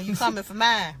 But no, when you coming for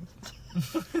mine.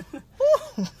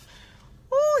 Ooh,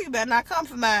 you better not come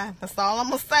for mine. That's all I'm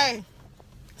gonna say.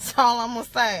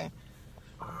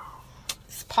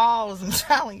 It's pause, I'm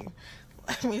telling you.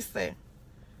 Let me see.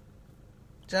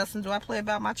 Justin, do I play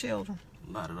about my children?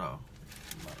 Not at all.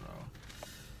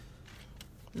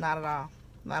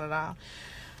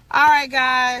 All right,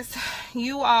 guys.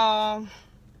 You all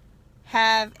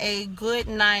have a good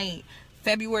night.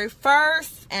 February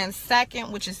 1st and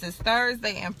 2nd, which is this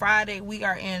Thursday and Friday, we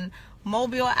are in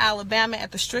Mobile, Alabama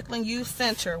at the Strickland Youth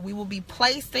Center. We will be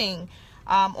placing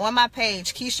on my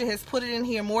page, Keisha has put it in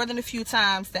here more than a few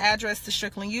times, the address to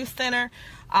Strickland Youth Center.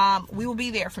 We will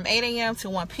be there from 8 a.m. to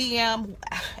 1 p.m.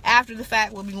 After the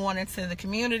fact, we'll be going into the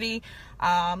community,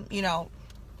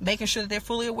 making sure that they're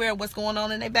fully aware of what's going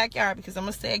on in their backyard, because I'm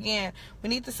going to say again, we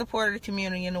need the support of the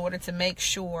community in order to make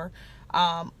sure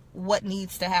what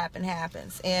needs to happen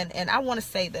happens. And I want to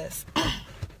say this.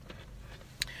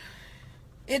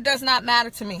 It does not matter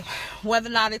to me whether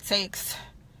or not it takes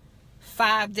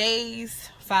 5 days,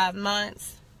 5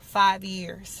 months, 5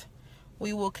 years.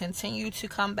 We will continue to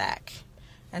come back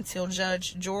until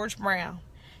Judge George Brown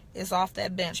is off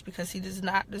that bench, because he does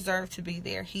not deserve to be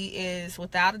there. He is,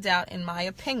 without a doubt, in my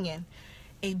opinion,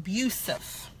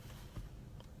 abusive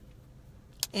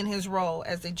in his role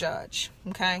as a judge.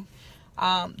 Okay?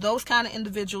 Those kind of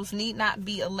individuals need not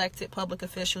be elected public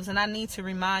officials, and I need to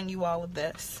remind you all of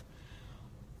this.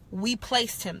 We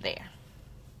placed him there.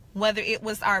 Whether it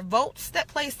was our votes that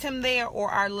placed him there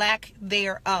or our lack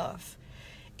thereof,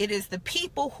 it is the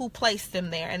people who placed him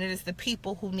there, and it is the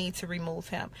people who need to remove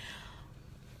him.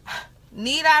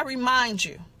 Need I remind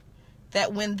you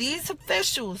that when these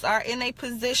officials are in a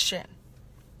position,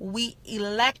 we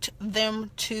elect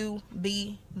them to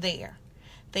be there.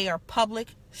 They are public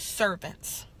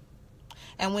servants.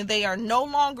 And when they are no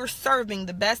longer serving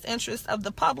the best interest of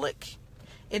the public,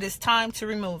 it is time to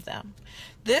remove them.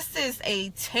 This is a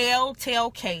telltale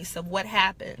case of what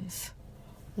happens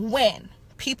when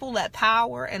people let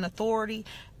power and authority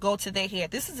go to their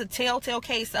head. This is a telltale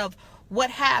case of what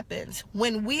happens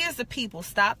when we as a people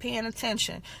stop paying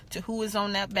attention to who is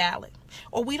on that ballot,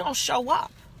 or we don't show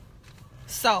up.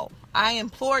 So I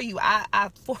implore you, I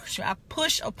force you, I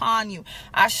push upon you,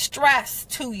 I stress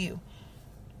to you,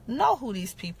 know who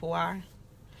these people are.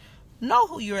 Know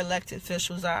who your elected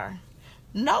officials are.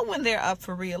 Know when they're up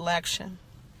for re-election.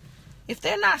 If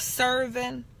they're not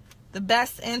serving the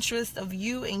best interest of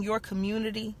you and your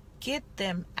community, get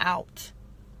them out.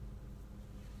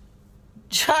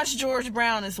 Judge George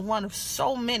Brown is one of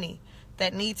so many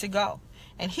that need to go,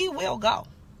 and he will go.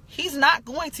 He's not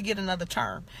going to get another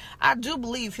term. I do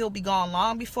believe he'll be gone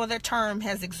long before their term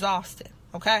has exhausted,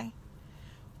 okay?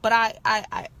 But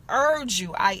I urge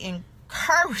you, I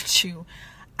encourage you,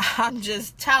 I'm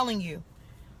just telling you,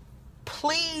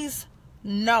 please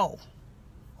know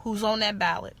who's on that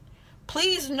ballot.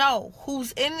 Please know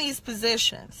who's in these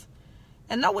positions,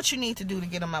 and know what you need to do to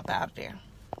get them up out of there.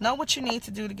 Know what you need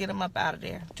to do to get them up out of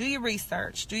there. Do your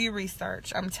research. Do your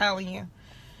research. I'm telling you.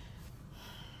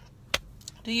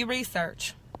 Do your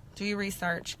research. Do your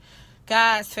research.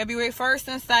 Guys, February 1st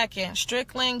and 2nd,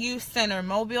 Strickland Youth Center,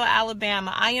 Mobile,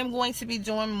 Alabama. I am going to be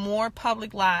doing more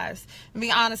public lives. To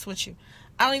be honest with you,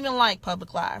 I don't even like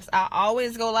public lives. I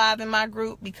always go live in my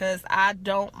group because I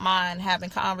don't mind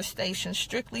having conversations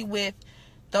strictly with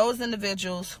those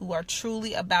individuals who are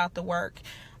truly about the work.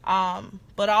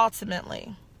 But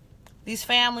ultimately, these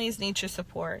families need your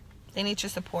support. They need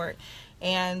your support.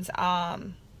 And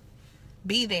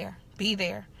be there. Be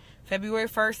there. February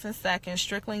 1st and 2nd,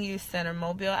 Strickland Youth Center,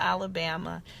 Mobile,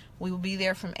 Alabama. We will be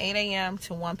there from 8 a.m.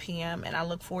 to 1 p.m. And I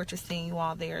look forward to seeing you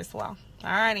all there as well.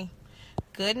 Alrighty.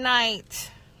 Good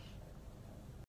night.